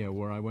Mauritania,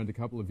 where I went a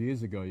couple of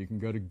years ago, you can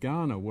go to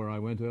Ghana, where I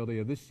went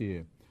earlier this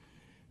year,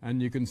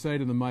 and you can say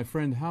to them, my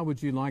friend, how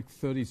would you like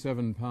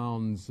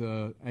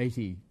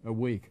 £37.80 a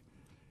week?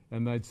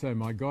 And they'd say,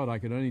 my God, I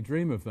could only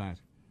dream of that.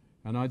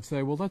 And I'd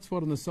say, well, that's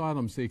what an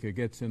asylum seeker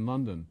gets in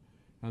London,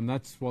 and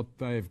that's what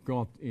they've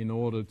got in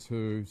order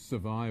to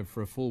survive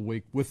for a full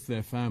week with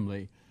their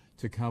family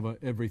to cover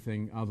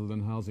everything other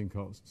than housing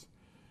costs.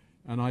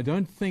 And I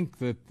don't think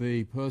that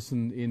the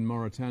person in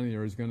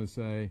Mauritania is going to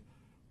say,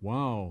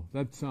 wow,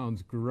 that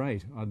sounds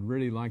great, I'd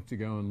really like to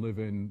go and live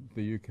in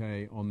the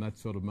UK on that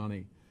sort of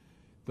money.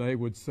 They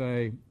would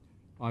say,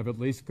 I've at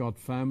least got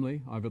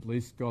family, I've at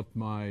least got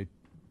my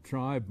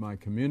tribe, my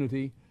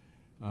community,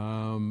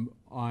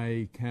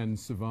 I can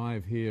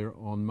survive here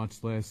on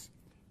much less,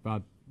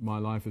 but my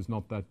life is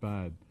not that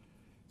bad.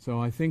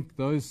 So I think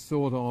those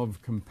sort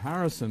of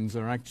comparisons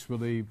are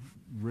actually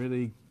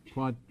really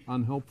quite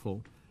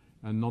unhelpful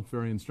and not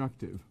very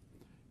instructive.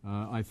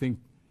 I think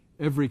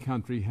every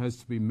country has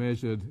to be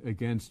measured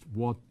against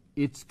what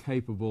it's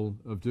capable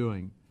of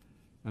doing.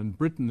 And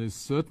Britain is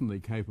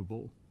certainly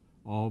capable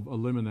of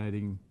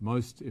eliminating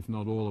most, if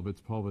not all, of its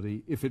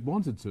poverty if it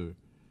wanted to.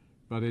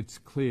 But it's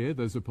clear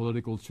there's a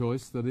political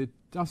choice that it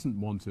doesn't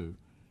want to.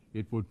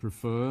 It would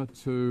prefer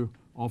to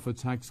offer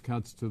tax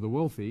cuts to the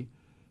wealthy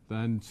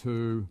than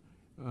to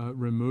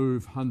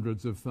remove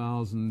hundreds of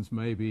thousands,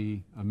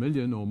 maybe a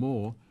million or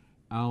more,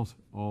 out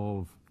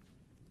of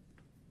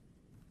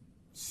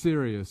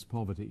serious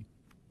poverty.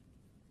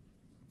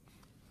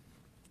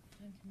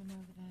 Gentleman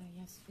over there,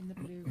 yes, in the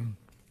blue.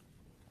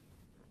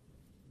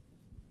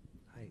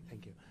 Hi,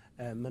 thank you.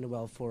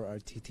 Manuel for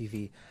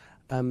RTTV.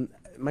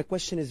 My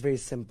question is very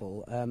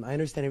simple. I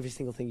understand every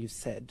single thing you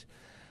said,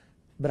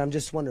 but I'm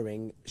just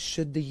wondering,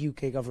 should the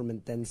UK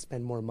government then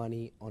spend more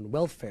money on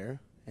welfare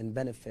and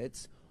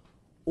benefits,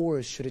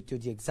 or should it do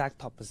the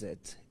exact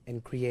opposite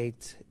and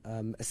create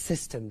a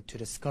system to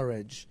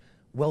discourage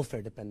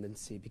welfare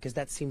dependency? Because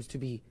that seems to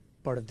be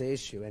part of the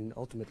issue, and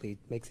ultimately it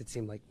makes it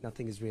seem like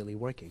nothing is really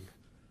working.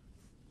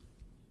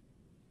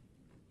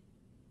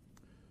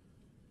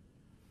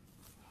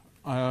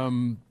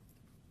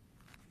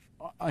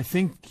 I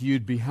think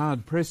you'd be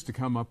hard-pressed to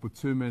come up with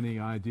too many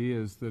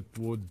ideas that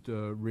would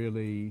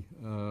really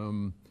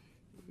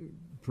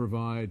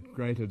provide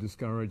greater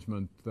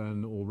discouragement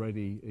than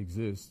already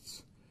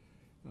exists.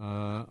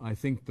 I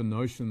think the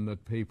notion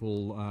that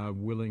people are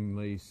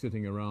willingly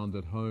sitting around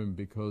at home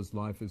because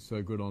life is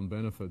so good on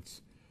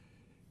benefits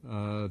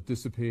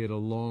disappeared a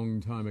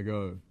long time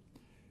ago.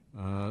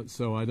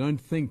 So I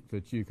don't think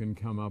that you can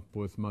come up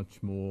with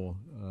much more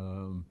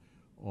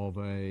of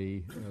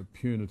a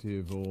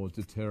punitive or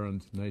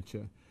deterrent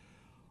nature.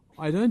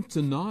 I don't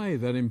deny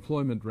that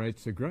employment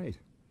rates are great.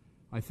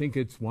 I think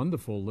it's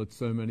wonderful that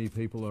so many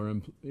people are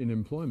in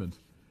employment.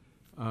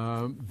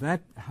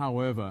 That,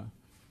 however,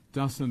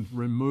 doesn't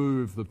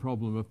remove the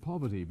problem of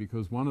poverty,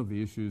 because one of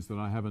the issues that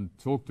I haven't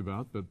talked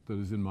about, but that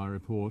is in my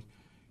report,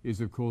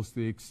 is of course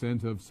the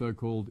extent of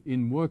so-called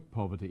in-work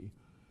poverty.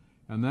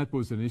 And that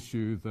was an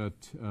issue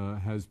that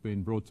has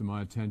been brought to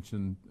my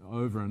attention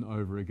over and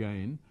over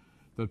again,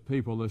 that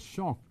people are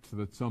shocked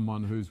that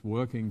someone who's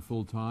working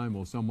full-time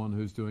or someone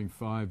who's doing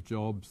 5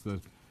 jobs that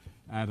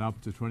add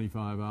up to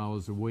 25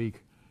 hours a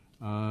week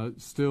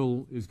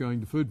still is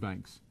going to food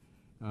banks,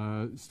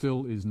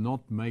 still is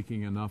not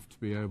making enough to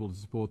be able to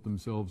support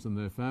themselves and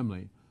their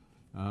family.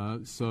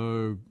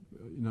 So,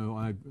 you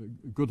know,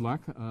 good luck.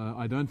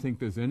 I don't think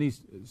there's any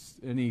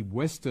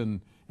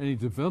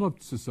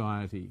developed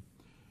society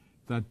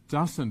that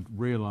doesn't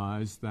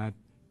realize that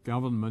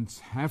governments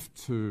have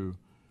to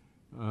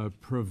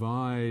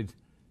provide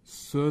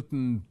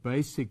certain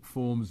basic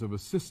forms of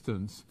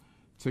assistance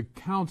to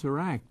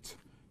counteract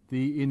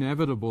the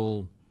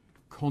inevitable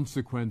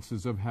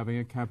consequences of having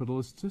a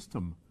capitalist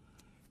system.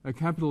 A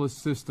capitalist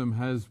system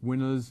has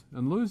winners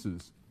and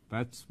losers.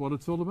 That's what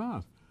it's all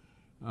about.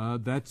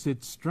 That's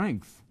its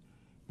strength.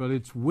 But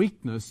its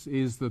weakness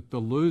is that the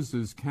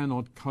losers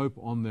cannot cope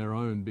on their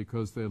own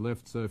because they're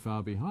left so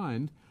far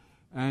behind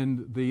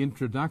And the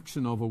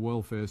introduction of a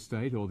welfare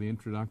state or the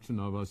introduction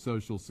of a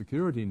social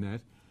security net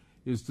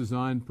is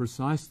designed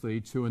precisely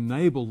to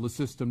enable the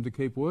system to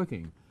keep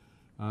working,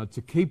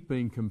 to keep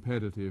being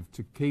competitive,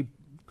 to keep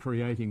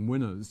creating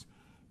winners,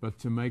 but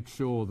to make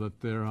sure that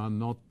there are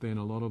not then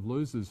a lot of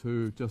losers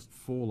who just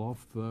fall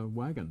off the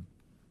wagon.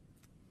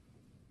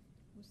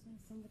 Was there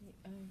somebody?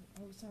 Oh,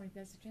 sorry,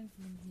 there's a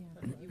gentleman here.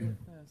 You were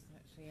first,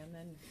 actually, and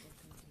then we'll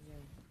come to you.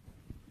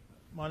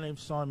 My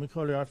name's Simon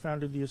Collier. I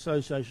founded the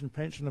Association of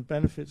Pension and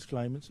Benefits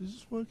Claimants. Is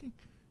this working?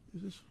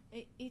 Is this?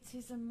 It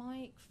is a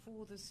mic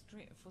for the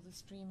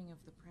streaming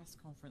of the press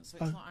conference, so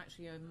it's not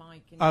actually a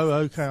mic. In Oh,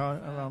 okay.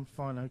 I'm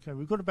fine. Okay,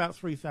 we've got about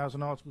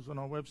 3,000 articles on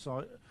our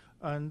website,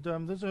 and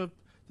there's a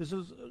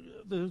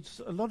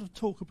lot of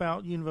talk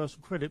about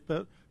universal credit,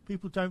 but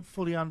people don't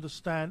fully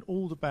understand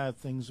all the bad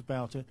things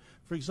about it.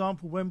 For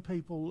example, when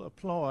people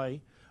apply,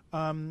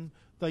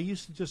 they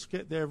used to just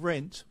get their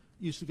rent.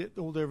 Used to get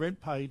all their rent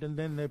paid and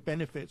then their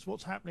benefits.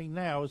 What's happening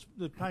now is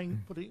they're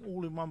putting it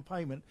all in one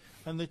payment,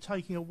 and they're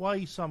taking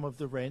away some of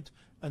the rent,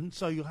 and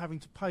so you're having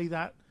to pay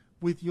that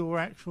with your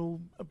actual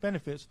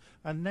benefits.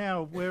 And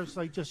now, whereas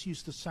they just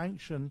used to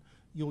sanction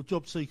your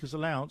job seekers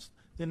allowance,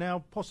 they're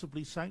now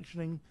possibly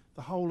sanctioning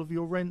the whole of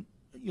your rent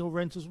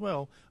as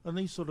well. And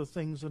these sort of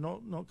things are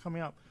not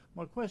coming up.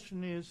 My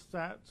question is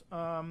that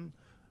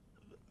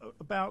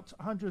about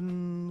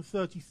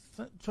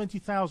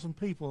 20,000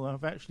 people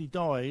have actually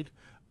died.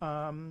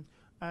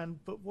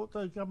 But what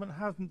the government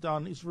hasn't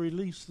done is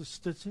release the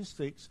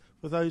statistics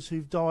for those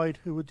who've died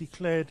who were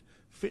declared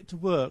fit to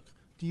work.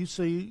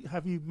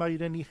 Have you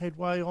made any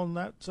headway on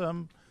that,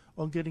 on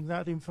getting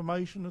that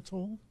information at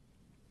all?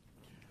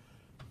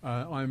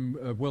 I'm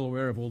well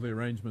aware of all the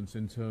arrangements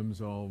in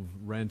terms of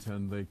rent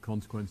and the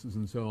consequences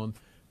and so on.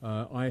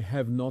 I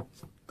have not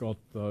got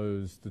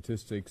those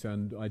statistics,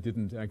 and I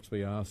didn't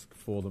actually ask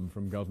for them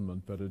from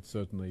government, but it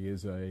certainly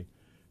is an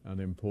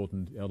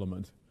important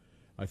element.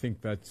 I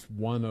think that's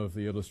one of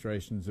the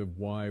illustrations of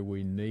why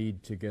we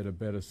need to get a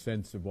better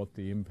sense of what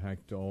the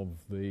impact of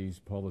these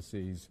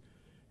policies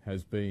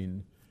has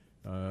been.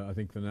 I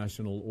think the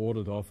National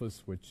Audit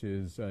Office, which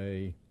is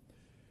a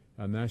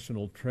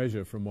national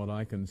treasure from what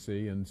I can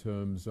see in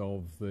terms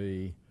of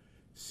the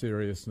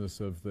seriousness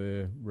of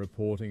their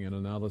reporting and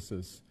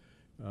analysis,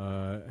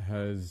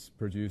 has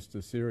produced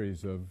a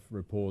series of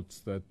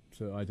reports that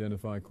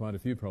identify quite a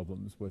few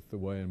problems with the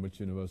way in which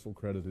universal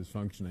credit is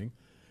functioning,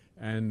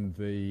 and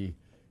the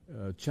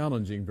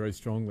challenging very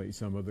strongly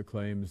some of the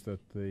claims that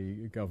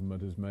the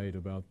government has made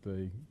about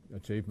the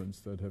achievements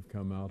that have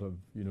come out of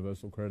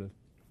universal credit.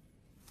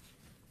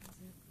 There's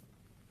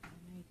a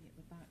lady at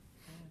the back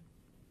there.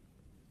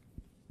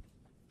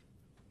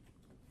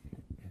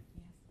 Yes.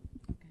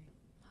 Okay.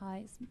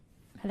 Hi.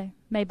 Hello.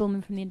 May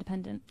Bullman from The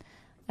Independent.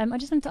 I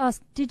just wanted to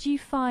ask, did you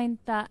find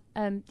that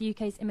the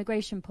UK's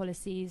immigration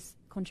policies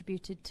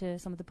contributed to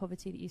some of the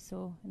poverty that you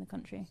saw in the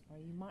country?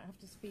 Sorry, you might have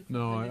to speak.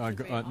 No, I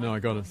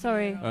got it.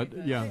 Sorry.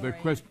 Yeah, the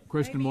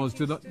question was,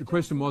 did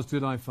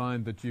I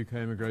find that UK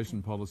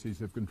immigration policies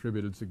have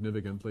contributed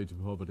significantly to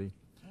poverty?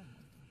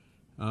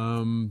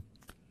 I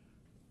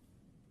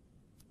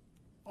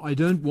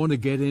don't want to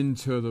get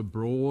into the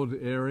broad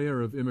area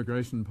of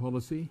immigration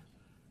policy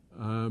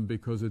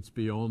because it's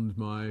beyond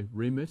my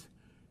remit.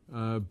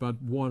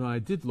 But what I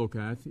did look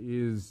at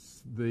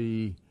is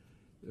the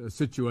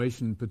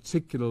situation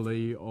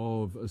particularly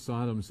of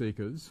asylum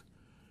seekers,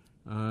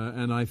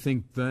 and I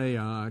think they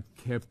are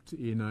kept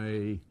in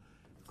of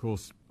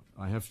course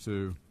I have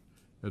to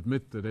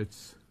admit that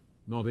it's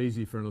not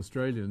easy for an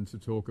Australian to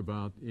talk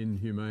about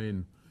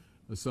inhumane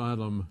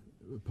asylum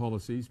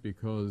policies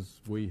because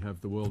we have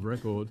the world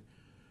record,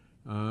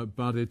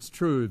 but it's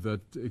true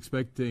that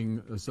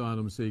expecting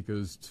asylum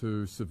seekers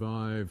to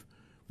survive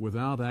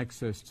without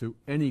access to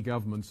any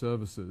government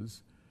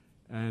services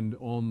and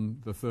on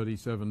the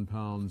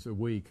 £37 a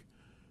week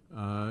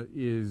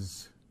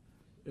is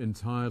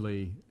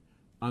entirely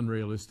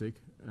unrealistic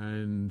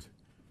and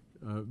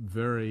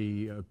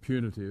very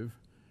punitive,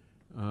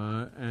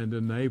 and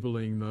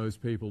enabling those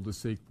people to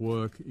seek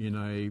work in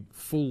a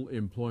full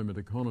employment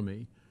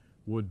economy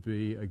would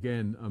be,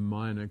 again, a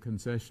minor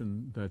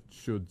concession that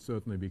should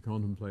certainly be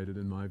contemplated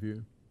in my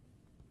view.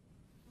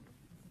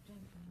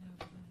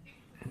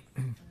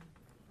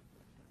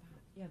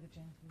 Yeah, the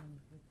gentleman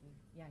with the...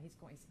 Yeah, he's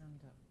got his hand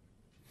up.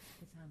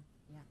 His hand,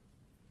 yeah.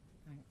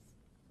 Thanks.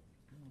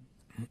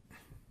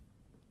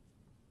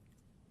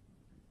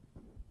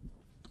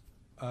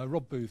 Come on.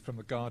 Rob Booth from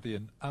The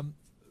Guardian.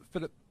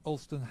 Philip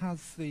Alston,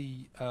 has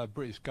the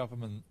British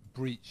government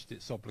breached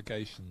its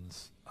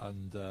obligations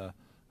under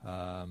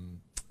the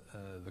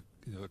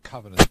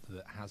covenant that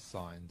it has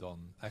signed on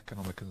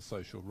economic and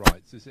social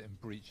rights? Is it in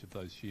breach of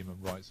those human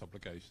rights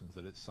obligations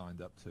that it's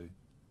signed up to?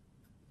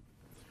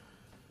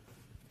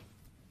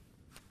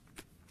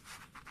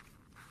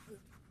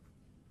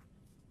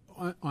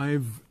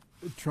 I've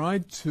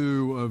tried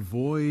to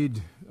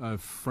avoid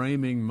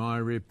framing my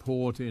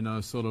report in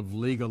a sort of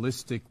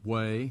legalistic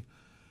way.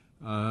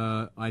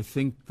 I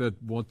think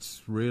that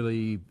what's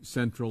really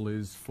central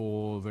is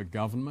for the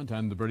government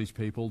and the British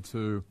people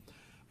to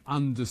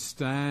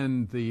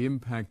understand the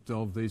impact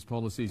of these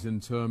policies in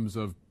terms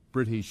of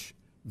British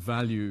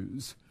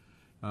values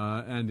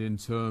and in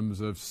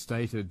terms of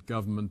stated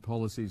government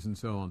policies and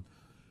so on.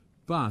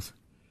 But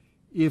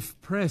if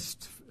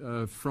pressed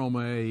from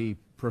a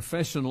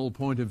professional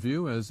point of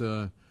view as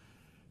a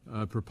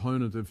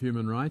proponent of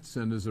human rights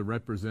and as a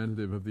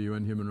representative of the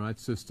UN human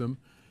rights system,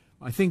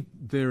 I think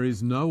there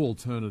is no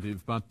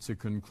alternative but to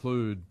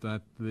conclude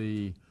that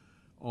the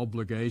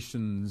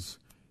obligations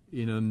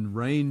in a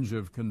range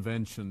of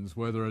conventions,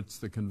 whether it's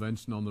the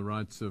Convention on the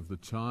Rights of the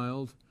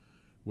Child,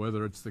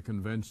 whether it's the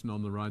Convention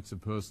on the Rights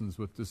of Persons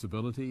with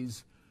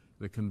Disabilities,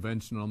 the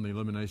Convention on the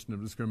Elimination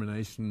of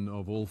Discrimination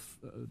of all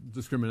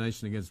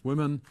discrimination against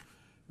women,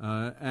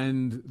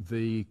 and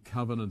the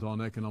Covenant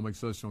on Economic,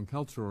 Social and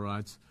Cultural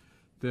Rights,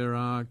 there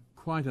are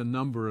quite a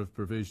number of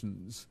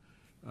provisions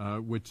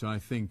which I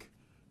think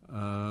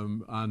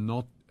are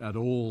not at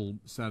all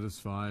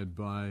satisfied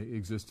by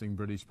existing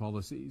British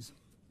policies.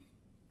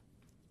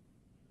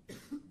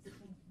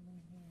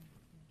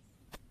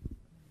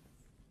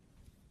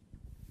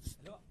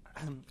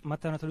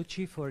 Matteo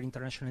Natalucci for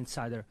International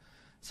Insider.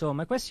 So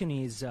my question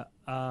is,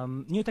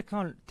 new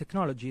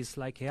technologies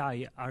like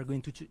AI are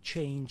going to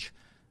change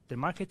the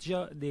market,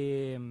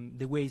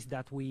 the ways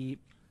that we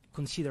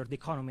consider the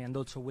economy, and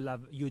also will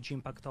have huge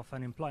impact of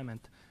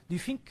unemployment. Do you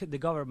think the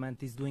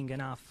government is doing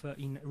enough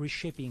in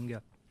reshaping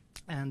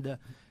and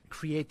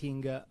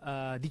creating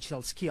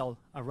digital skill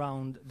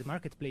around the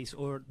marketplace,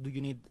 or do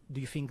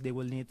you think they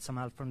will need some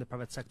help from the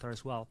private sector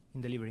as well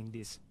in delivering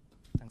this?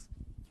 Thanks.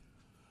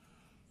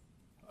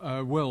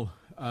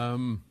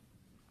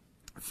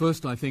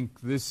 First, I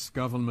think this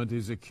government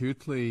is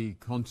acutely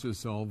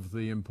conscious of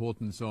the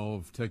importance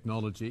of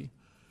technology.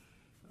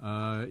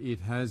 It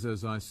has,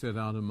 as I set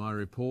out in my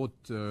report,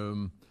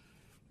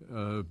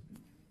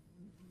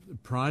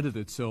 prided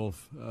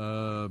itself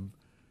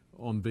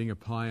on being a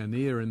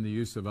pioneer in the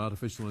use of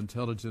artificial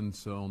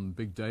intelligence, on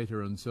big data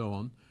and so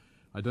on.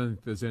 I don't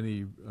think there's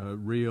any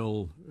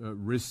real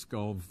risk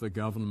of the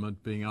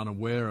government being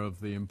unaware of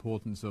the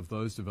importance of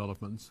those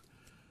developments.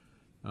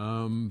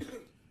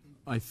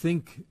 I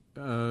think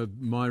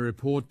my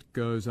report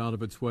goes out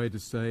of its way to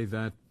say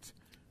that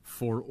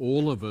for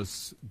all of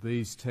us,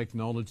 these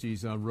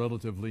technologies are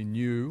relatively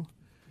new.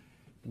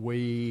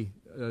 We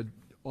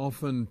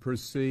often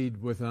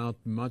proceed without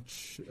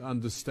much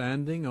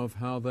understanding of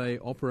how they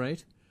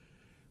operate.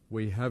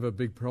 We have a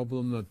big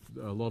problem that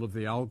a lot of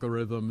the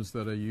algorithms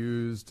that are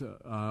used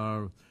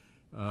are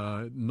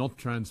not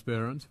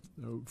transparent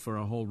for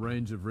a whole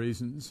range of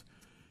reasons.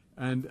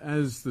 And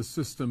as the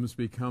systems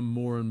become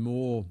more and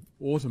more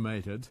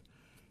automated,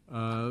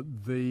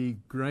 the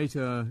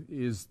greater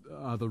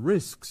are the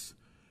risks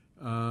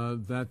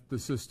that the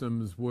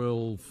systems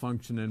will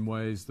function in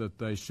ways that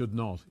they should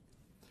not.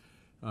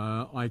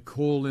 I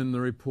call in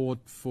the report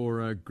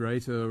for a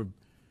greater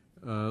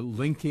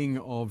linking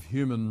of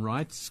human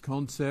rights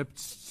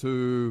concepts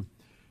to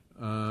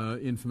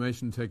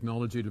information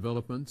technology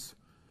developments.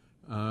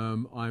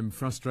 I'm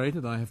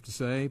frustrated, I have to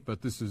say,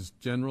 but this is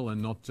general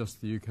and not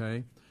just the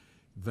UK,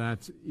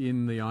 that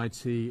in the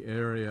IT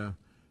area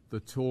the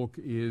talk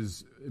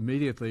is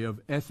immediately of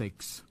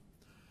ethics.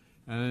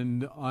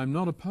 And I'm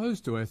not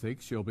opposed to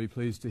ethics, you'll be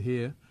pleased to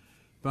hear,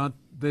 but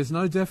there's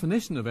no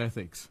definition of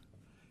ethics.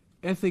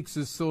 Ethics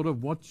is sort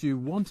of what you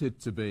want it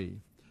to be.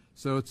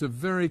 So it's a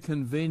very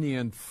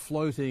convenient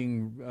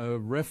floating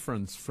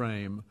reference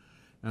frame,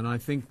 and I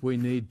think we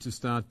need to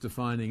start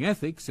defining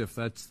ethics, if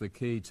that's the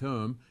key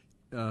term,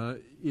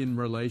 in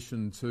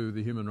relation to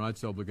the human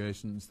rights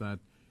obligations that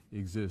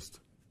exist.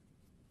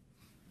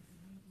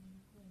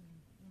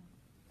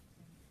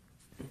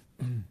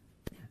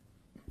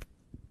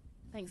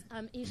 Thanks.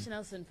 Alston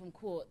Alston from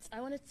Quartz.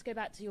 I wanted to go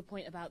back to your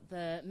point about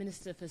the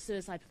Minister for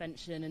Suicide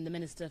Prevention and the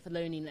Minister for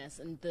Loneliness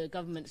and the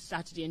government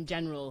strategy in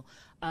general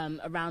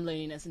around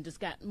loneliness, and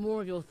just get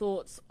more of your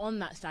thoughts on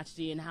that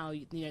strategy and how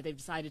they've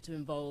decided to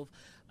involve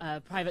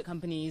private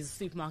companies,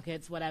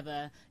 supermarkets,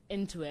 whatever,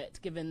 into it,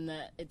 given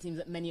that it seems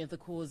that many of the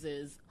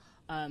causes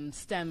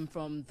stem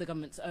from the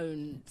government's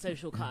own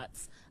social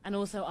cuts. And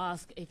also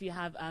ask if you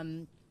have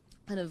kind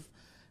of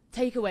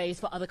takeaways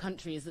for other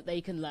countries that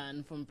they can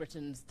learn from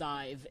Britain's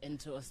dive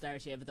into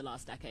austerity over the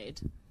last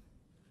decade.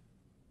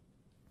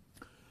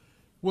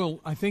 Well,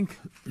 I think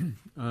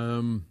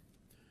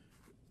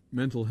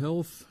mental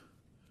health,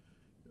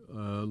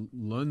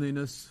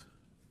 loneliness,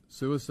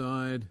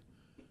 suicide,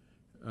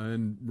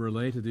 and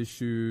related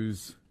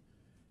issues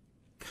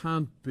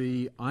can't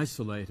be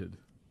isolated.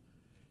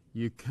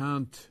 You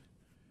can't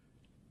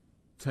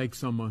take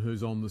someone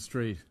who's on the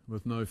street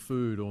with no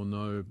food or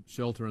no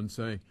shelter and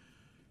say,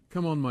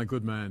 "Come on, my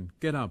good man,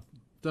 get up.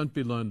 Don't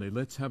be lonely.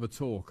 Let's have a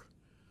talk."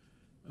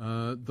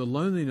 The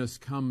loneliness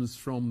comes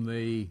from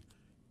the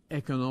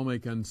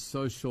economic and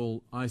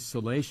social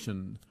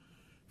isolation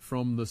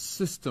from the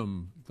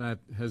system that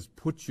has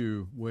put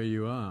you where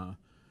you are.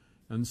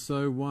 And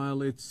so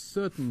while it's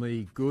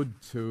certainly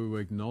good to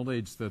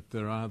acknowledge that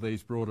there are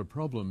these broader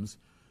problems,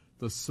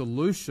 the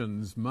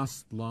solutions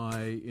must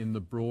lie in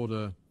the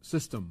broader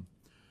system.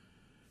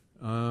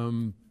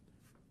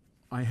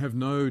 I have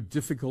no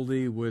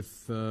difficulty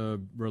with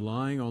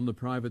relying on the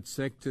private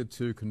sector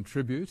to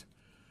contribute,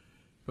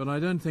 but I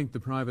don't think the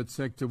private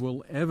sector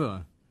will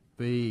ever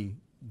be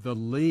the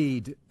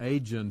lead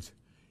agent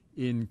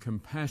in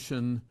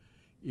compassion,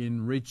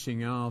 in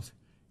reaching out,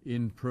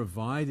 in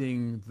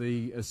providing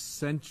the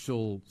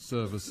essential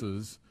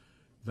services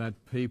that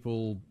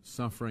people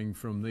suffering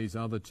from these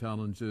other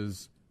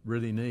challenges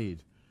really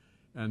need.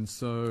 And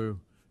so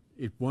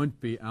it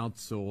won't be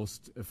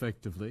outsourced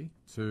effectively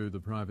to the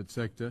private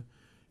sector,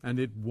 and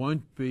it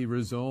won't be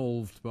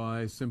resolved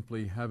by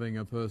simply having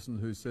a person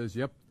who says,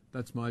 yep,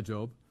 that's my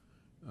job,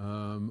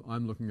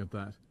 I'm looking at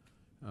that.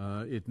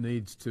 It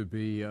needs to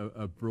be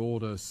a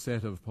broader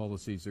set of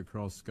policies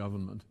across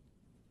government.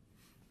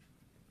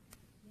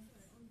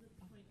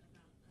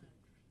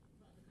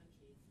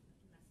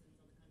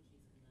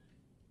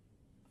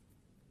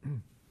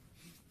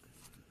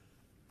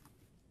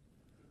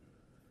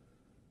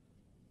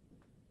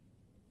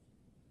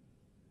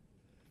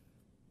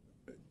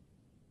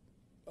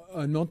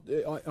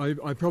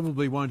 I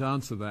probably won't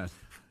answer that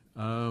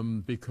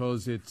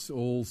because it's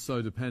all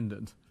so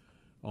dependent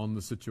on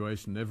the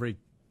situation. Every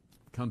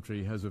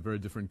country has a very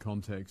different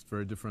context,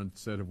 very different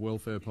set of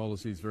welfare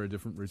policies, very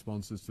different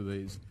responses to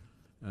these,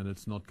 and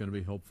it's not going to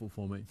be helpful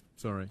for me.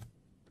 Sorry.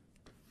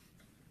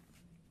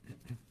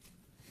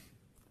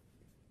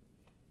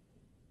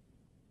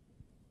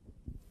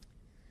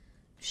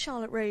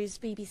 Charlotte Rose,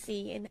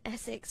 BBC in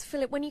Essex.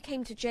 Philip, when you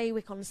came to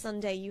Jaywick on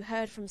Sunday, you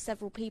heard from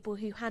several people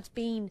who had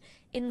been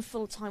in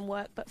full-time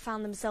work but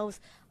found themselves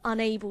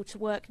unable to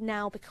work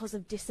now because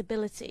of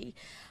disability.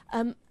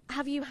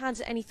 Have you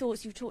had any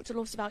thoughts? You've talked a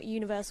lot about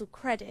universal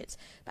credit,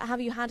 but have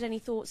you had any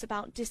thoughts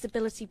about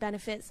disability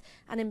benefits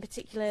and in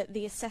particular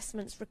the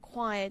assessments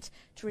required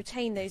to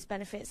retain those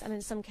benefits and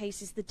in some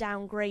cases the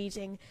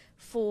downgrading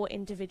for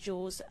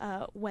individuals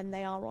when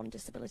they are on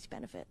disability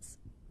benefits?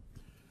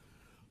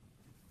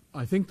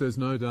 I think there's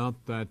no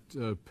doubt that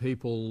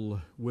people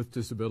with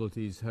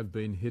disabilities have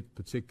been hit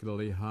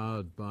particularly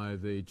hard by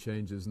the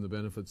changes in the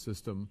benefit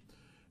system.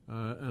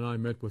 And I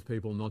met with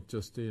people not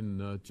just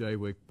in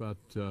Jaywick but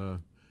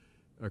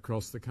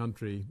across the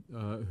country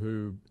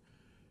who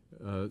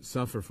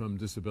suffer from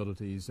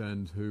disabilities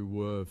and who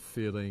were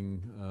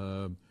feeling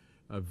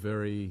a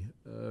very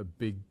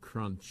big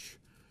crunch.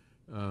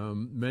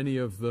 Many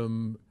of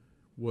them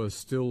were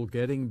still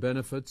getting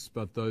benefits,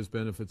 but those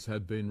benefits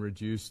had been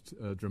reduced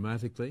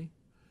dramatically.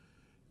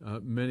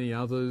 Many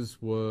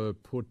others were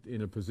put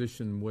in a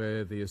position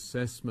where the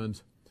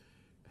assessment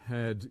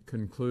had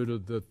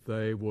concluded that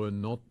they were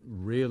not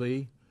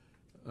really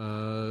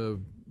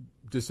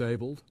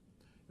disabled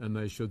and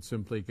they should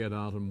simply get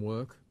out and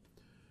work.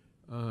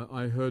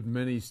 I heard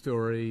many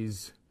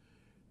stories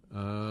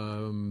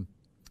along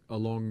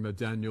the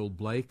Daniel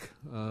Blake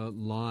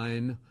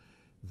line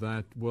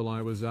that, well,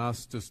 I was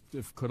asked just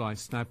if could I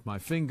snap my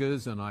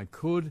fingers, and I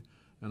could,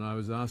 and I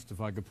was asked if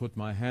I could put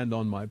my hand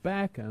on my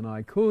back, and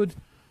I could,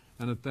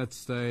 and at that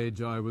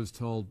stage I was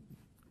told,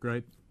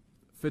 great,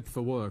 fit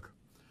for work.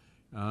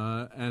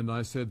 And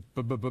I said,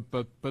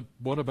 but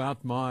what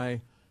about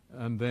my,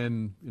 and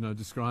then, you know,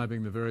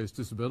 describing the various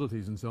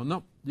disabilities and so on.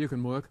 No, you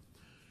can work.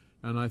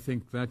 And I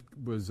think that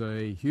was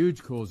a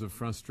huge cause of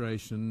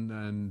frustration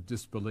and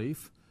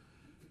disbelief.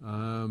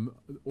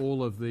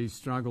 All of these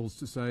struggles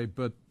to say,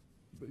 but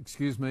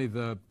excuse me,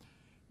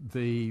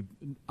 the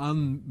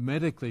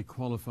unmedically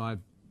qualified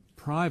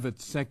private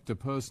sector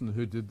person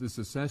who did this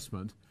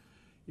assessment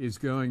is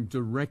going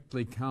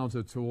directly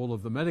counter to all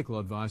of the medical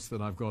advice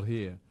that I've got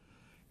here.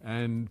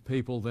 And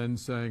people then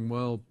saying,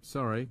 well,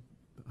 sorry,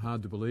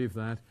 hard to believe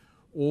that.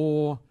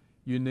 Or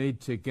you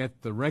need to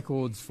get the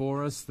records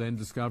for us, then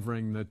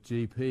discovering that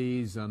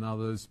GPs and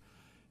others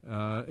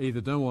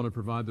either don't want to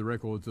provide the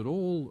records at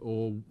all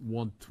or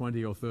want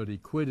 20 or 30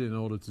 quid in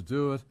order to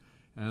do it.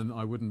 And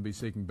I wouldn't be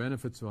seeking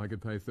benefits, so I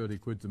could pay 30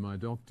 quid to my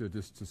doctor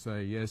just to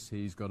say, yes,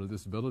 he's got a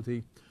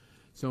disability.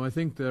 So I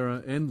think there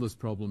are endless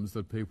problems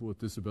that people with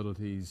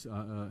disabilities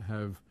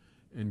have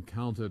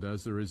encountered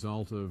as a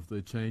result of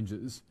the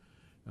changes.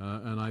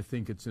 And I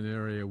think it's an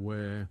area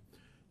where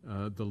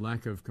the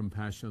lack of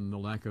compassion, the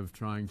lack of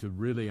trying to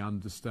really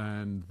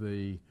understand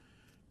the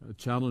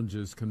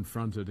challenges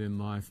confronted in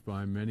life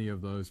by many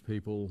of those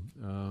people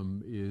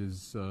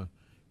is a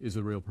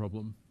real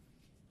problem.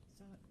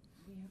 So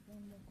we have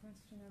one more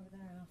question over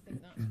there, and I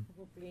think that's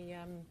probably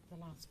the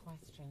last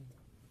question.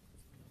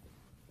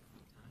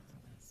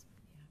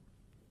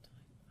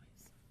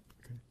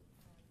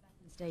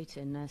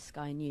 Dayton,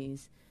 Sky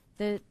News.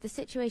 The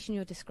situation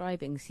you're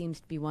describing seems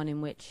to be one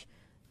in which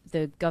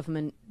the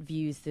government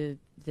views the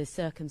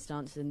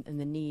circumstances and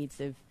the needs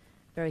of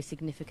very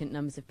significant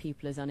numbers of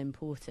people as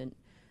unimportant.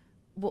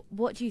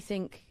 What do you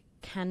think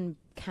can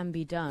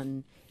be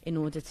done in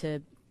order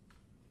to,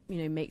 you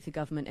know, make the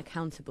government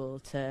accountable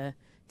to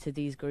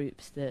these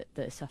groups that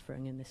are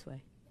suffering in this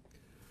way?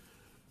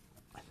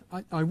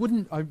 I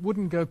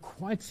wouldn't go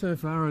quite so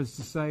far as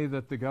to say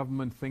that the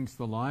government thinks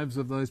the lives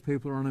of those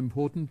people are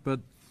unimportant, but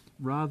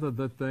rather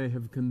that they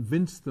have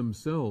convinced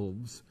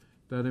themselves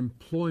that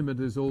employment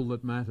is all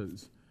that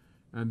matters.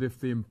 And if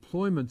the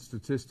employment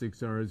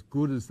statistics are as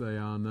good as they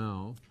are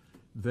now,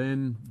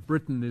 then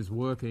Britain is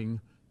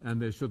working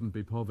and there shouldn't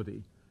be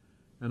poverty.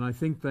 And I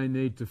think they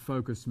need to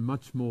focus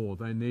much more.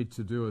 They need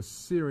to do a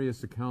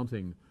serious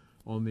accounting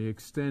on the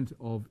extent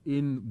of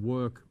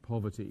in-work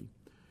poverty.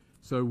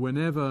 So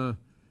whenever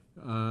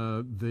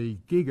the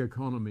gig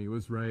economy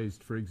was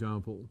raised, for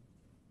example,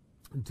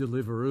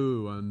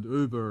 Deliveroo and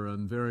Uber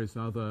and various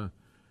other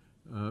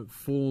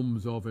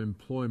forms of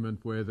employment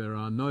where there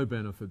are no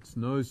benefits,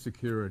 no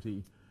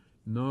security,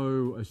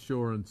 no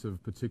assurance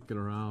of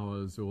particular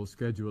hours or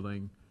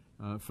scheduling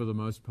for the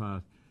most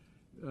part,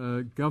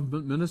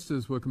 government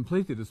ministers were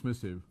completely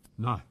dismissive.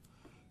 No.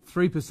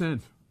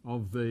 3%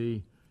 of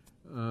the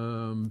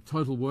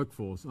total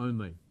workforce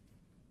only.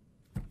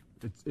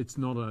 It's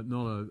not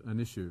an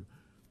issue.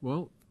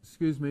 Well,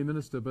 excuse me,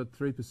 Minister, but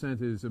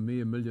 3% is a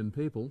mere million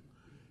people.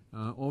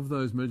 Of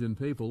those million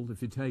people,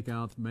 if you take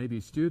out maybe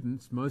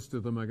students, most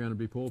of them are going to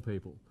be poor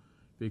people,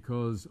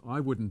 because I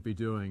wouldn't be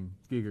doing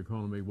gig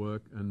economy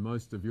work and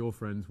most of your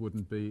friends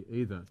wouldn't be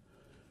either.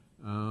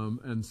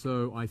 And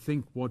so I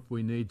think what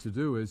we need to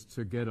do is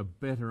to get a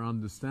better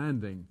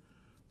understanding,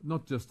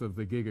 not just of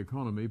the gig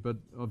economy, but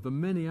of the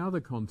many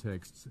other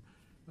contexts.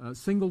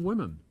 Single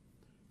women,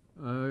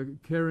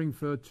 caring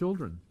for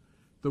children,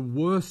 the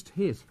worst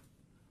hit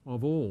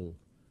of all.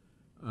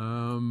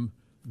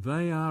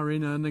 They are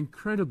in an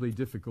incredibly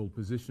difficult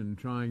position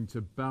trying to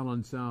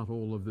balance out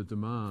all of the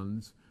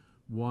demands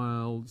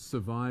while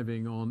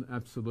surviving on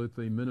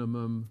absolutely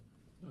minimum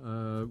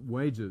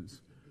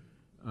wages.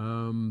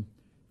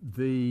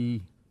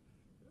 The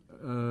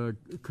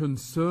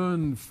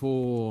concern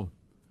for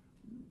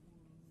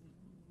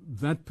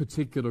that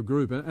particular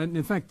group, and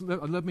in fact,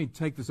 let me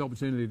take this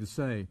opportunity to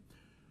say,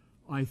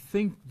 I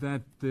think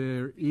that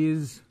there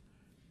is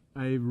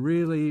a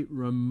really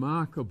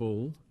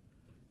remarkable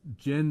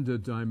gender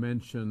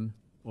dimension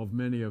of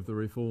many of the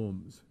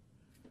reforms.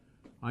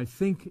 I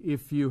think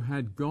if you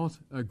had got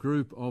a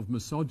group of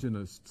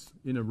misogynists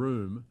in a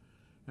room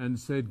and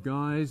said,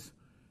 guys,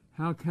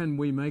 how can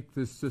we make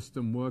this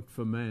system work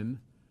for men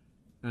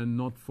and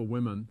not for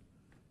women,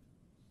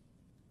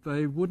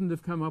 they wouldn't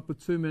have come up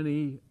with too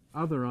many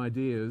other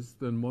ideas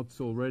than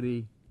what's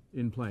already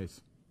in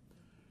place.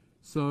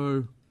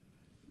 So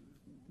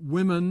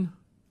women,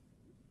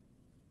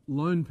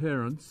 lone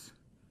parents,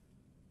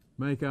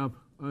 make up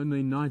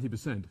only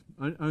 90%.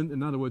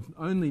 In other words,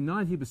 only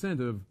 90%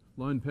 of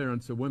lone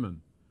parents are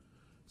women.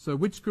 So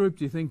which group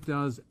do you think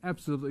does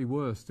absolutely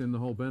worst in the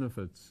whole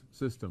benefits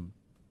system?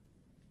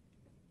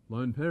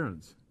 Lone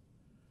parents.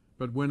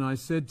 But when I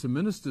said to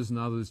ministers and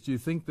others, do you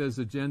think there's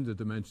a gender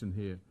dimension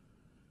here?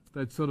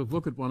 They'd sort of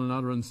look at one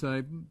another and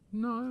say,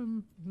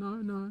 no,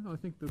 I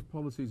think the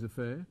policies are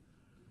fair.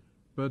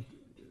 But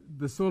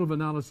the sort of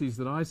analyses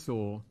that I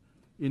saw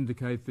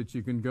indicate that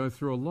you can go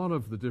through a lot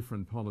of the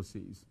different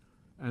policies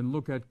and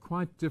look at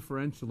quite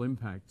differential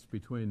impacts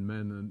between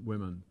men and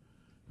women.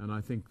 And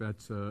I think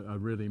that's a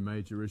really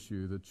major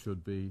issue that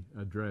should be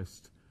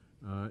addressed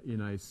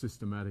in a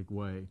systematic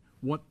way.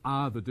 What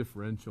are the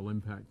differential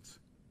impacts?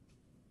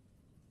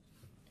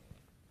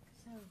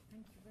 So,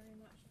 thank you very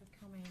much for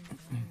coming, and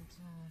thank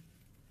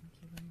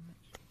you very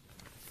much.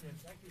 Yeah,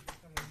 thank you for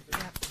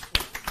coming.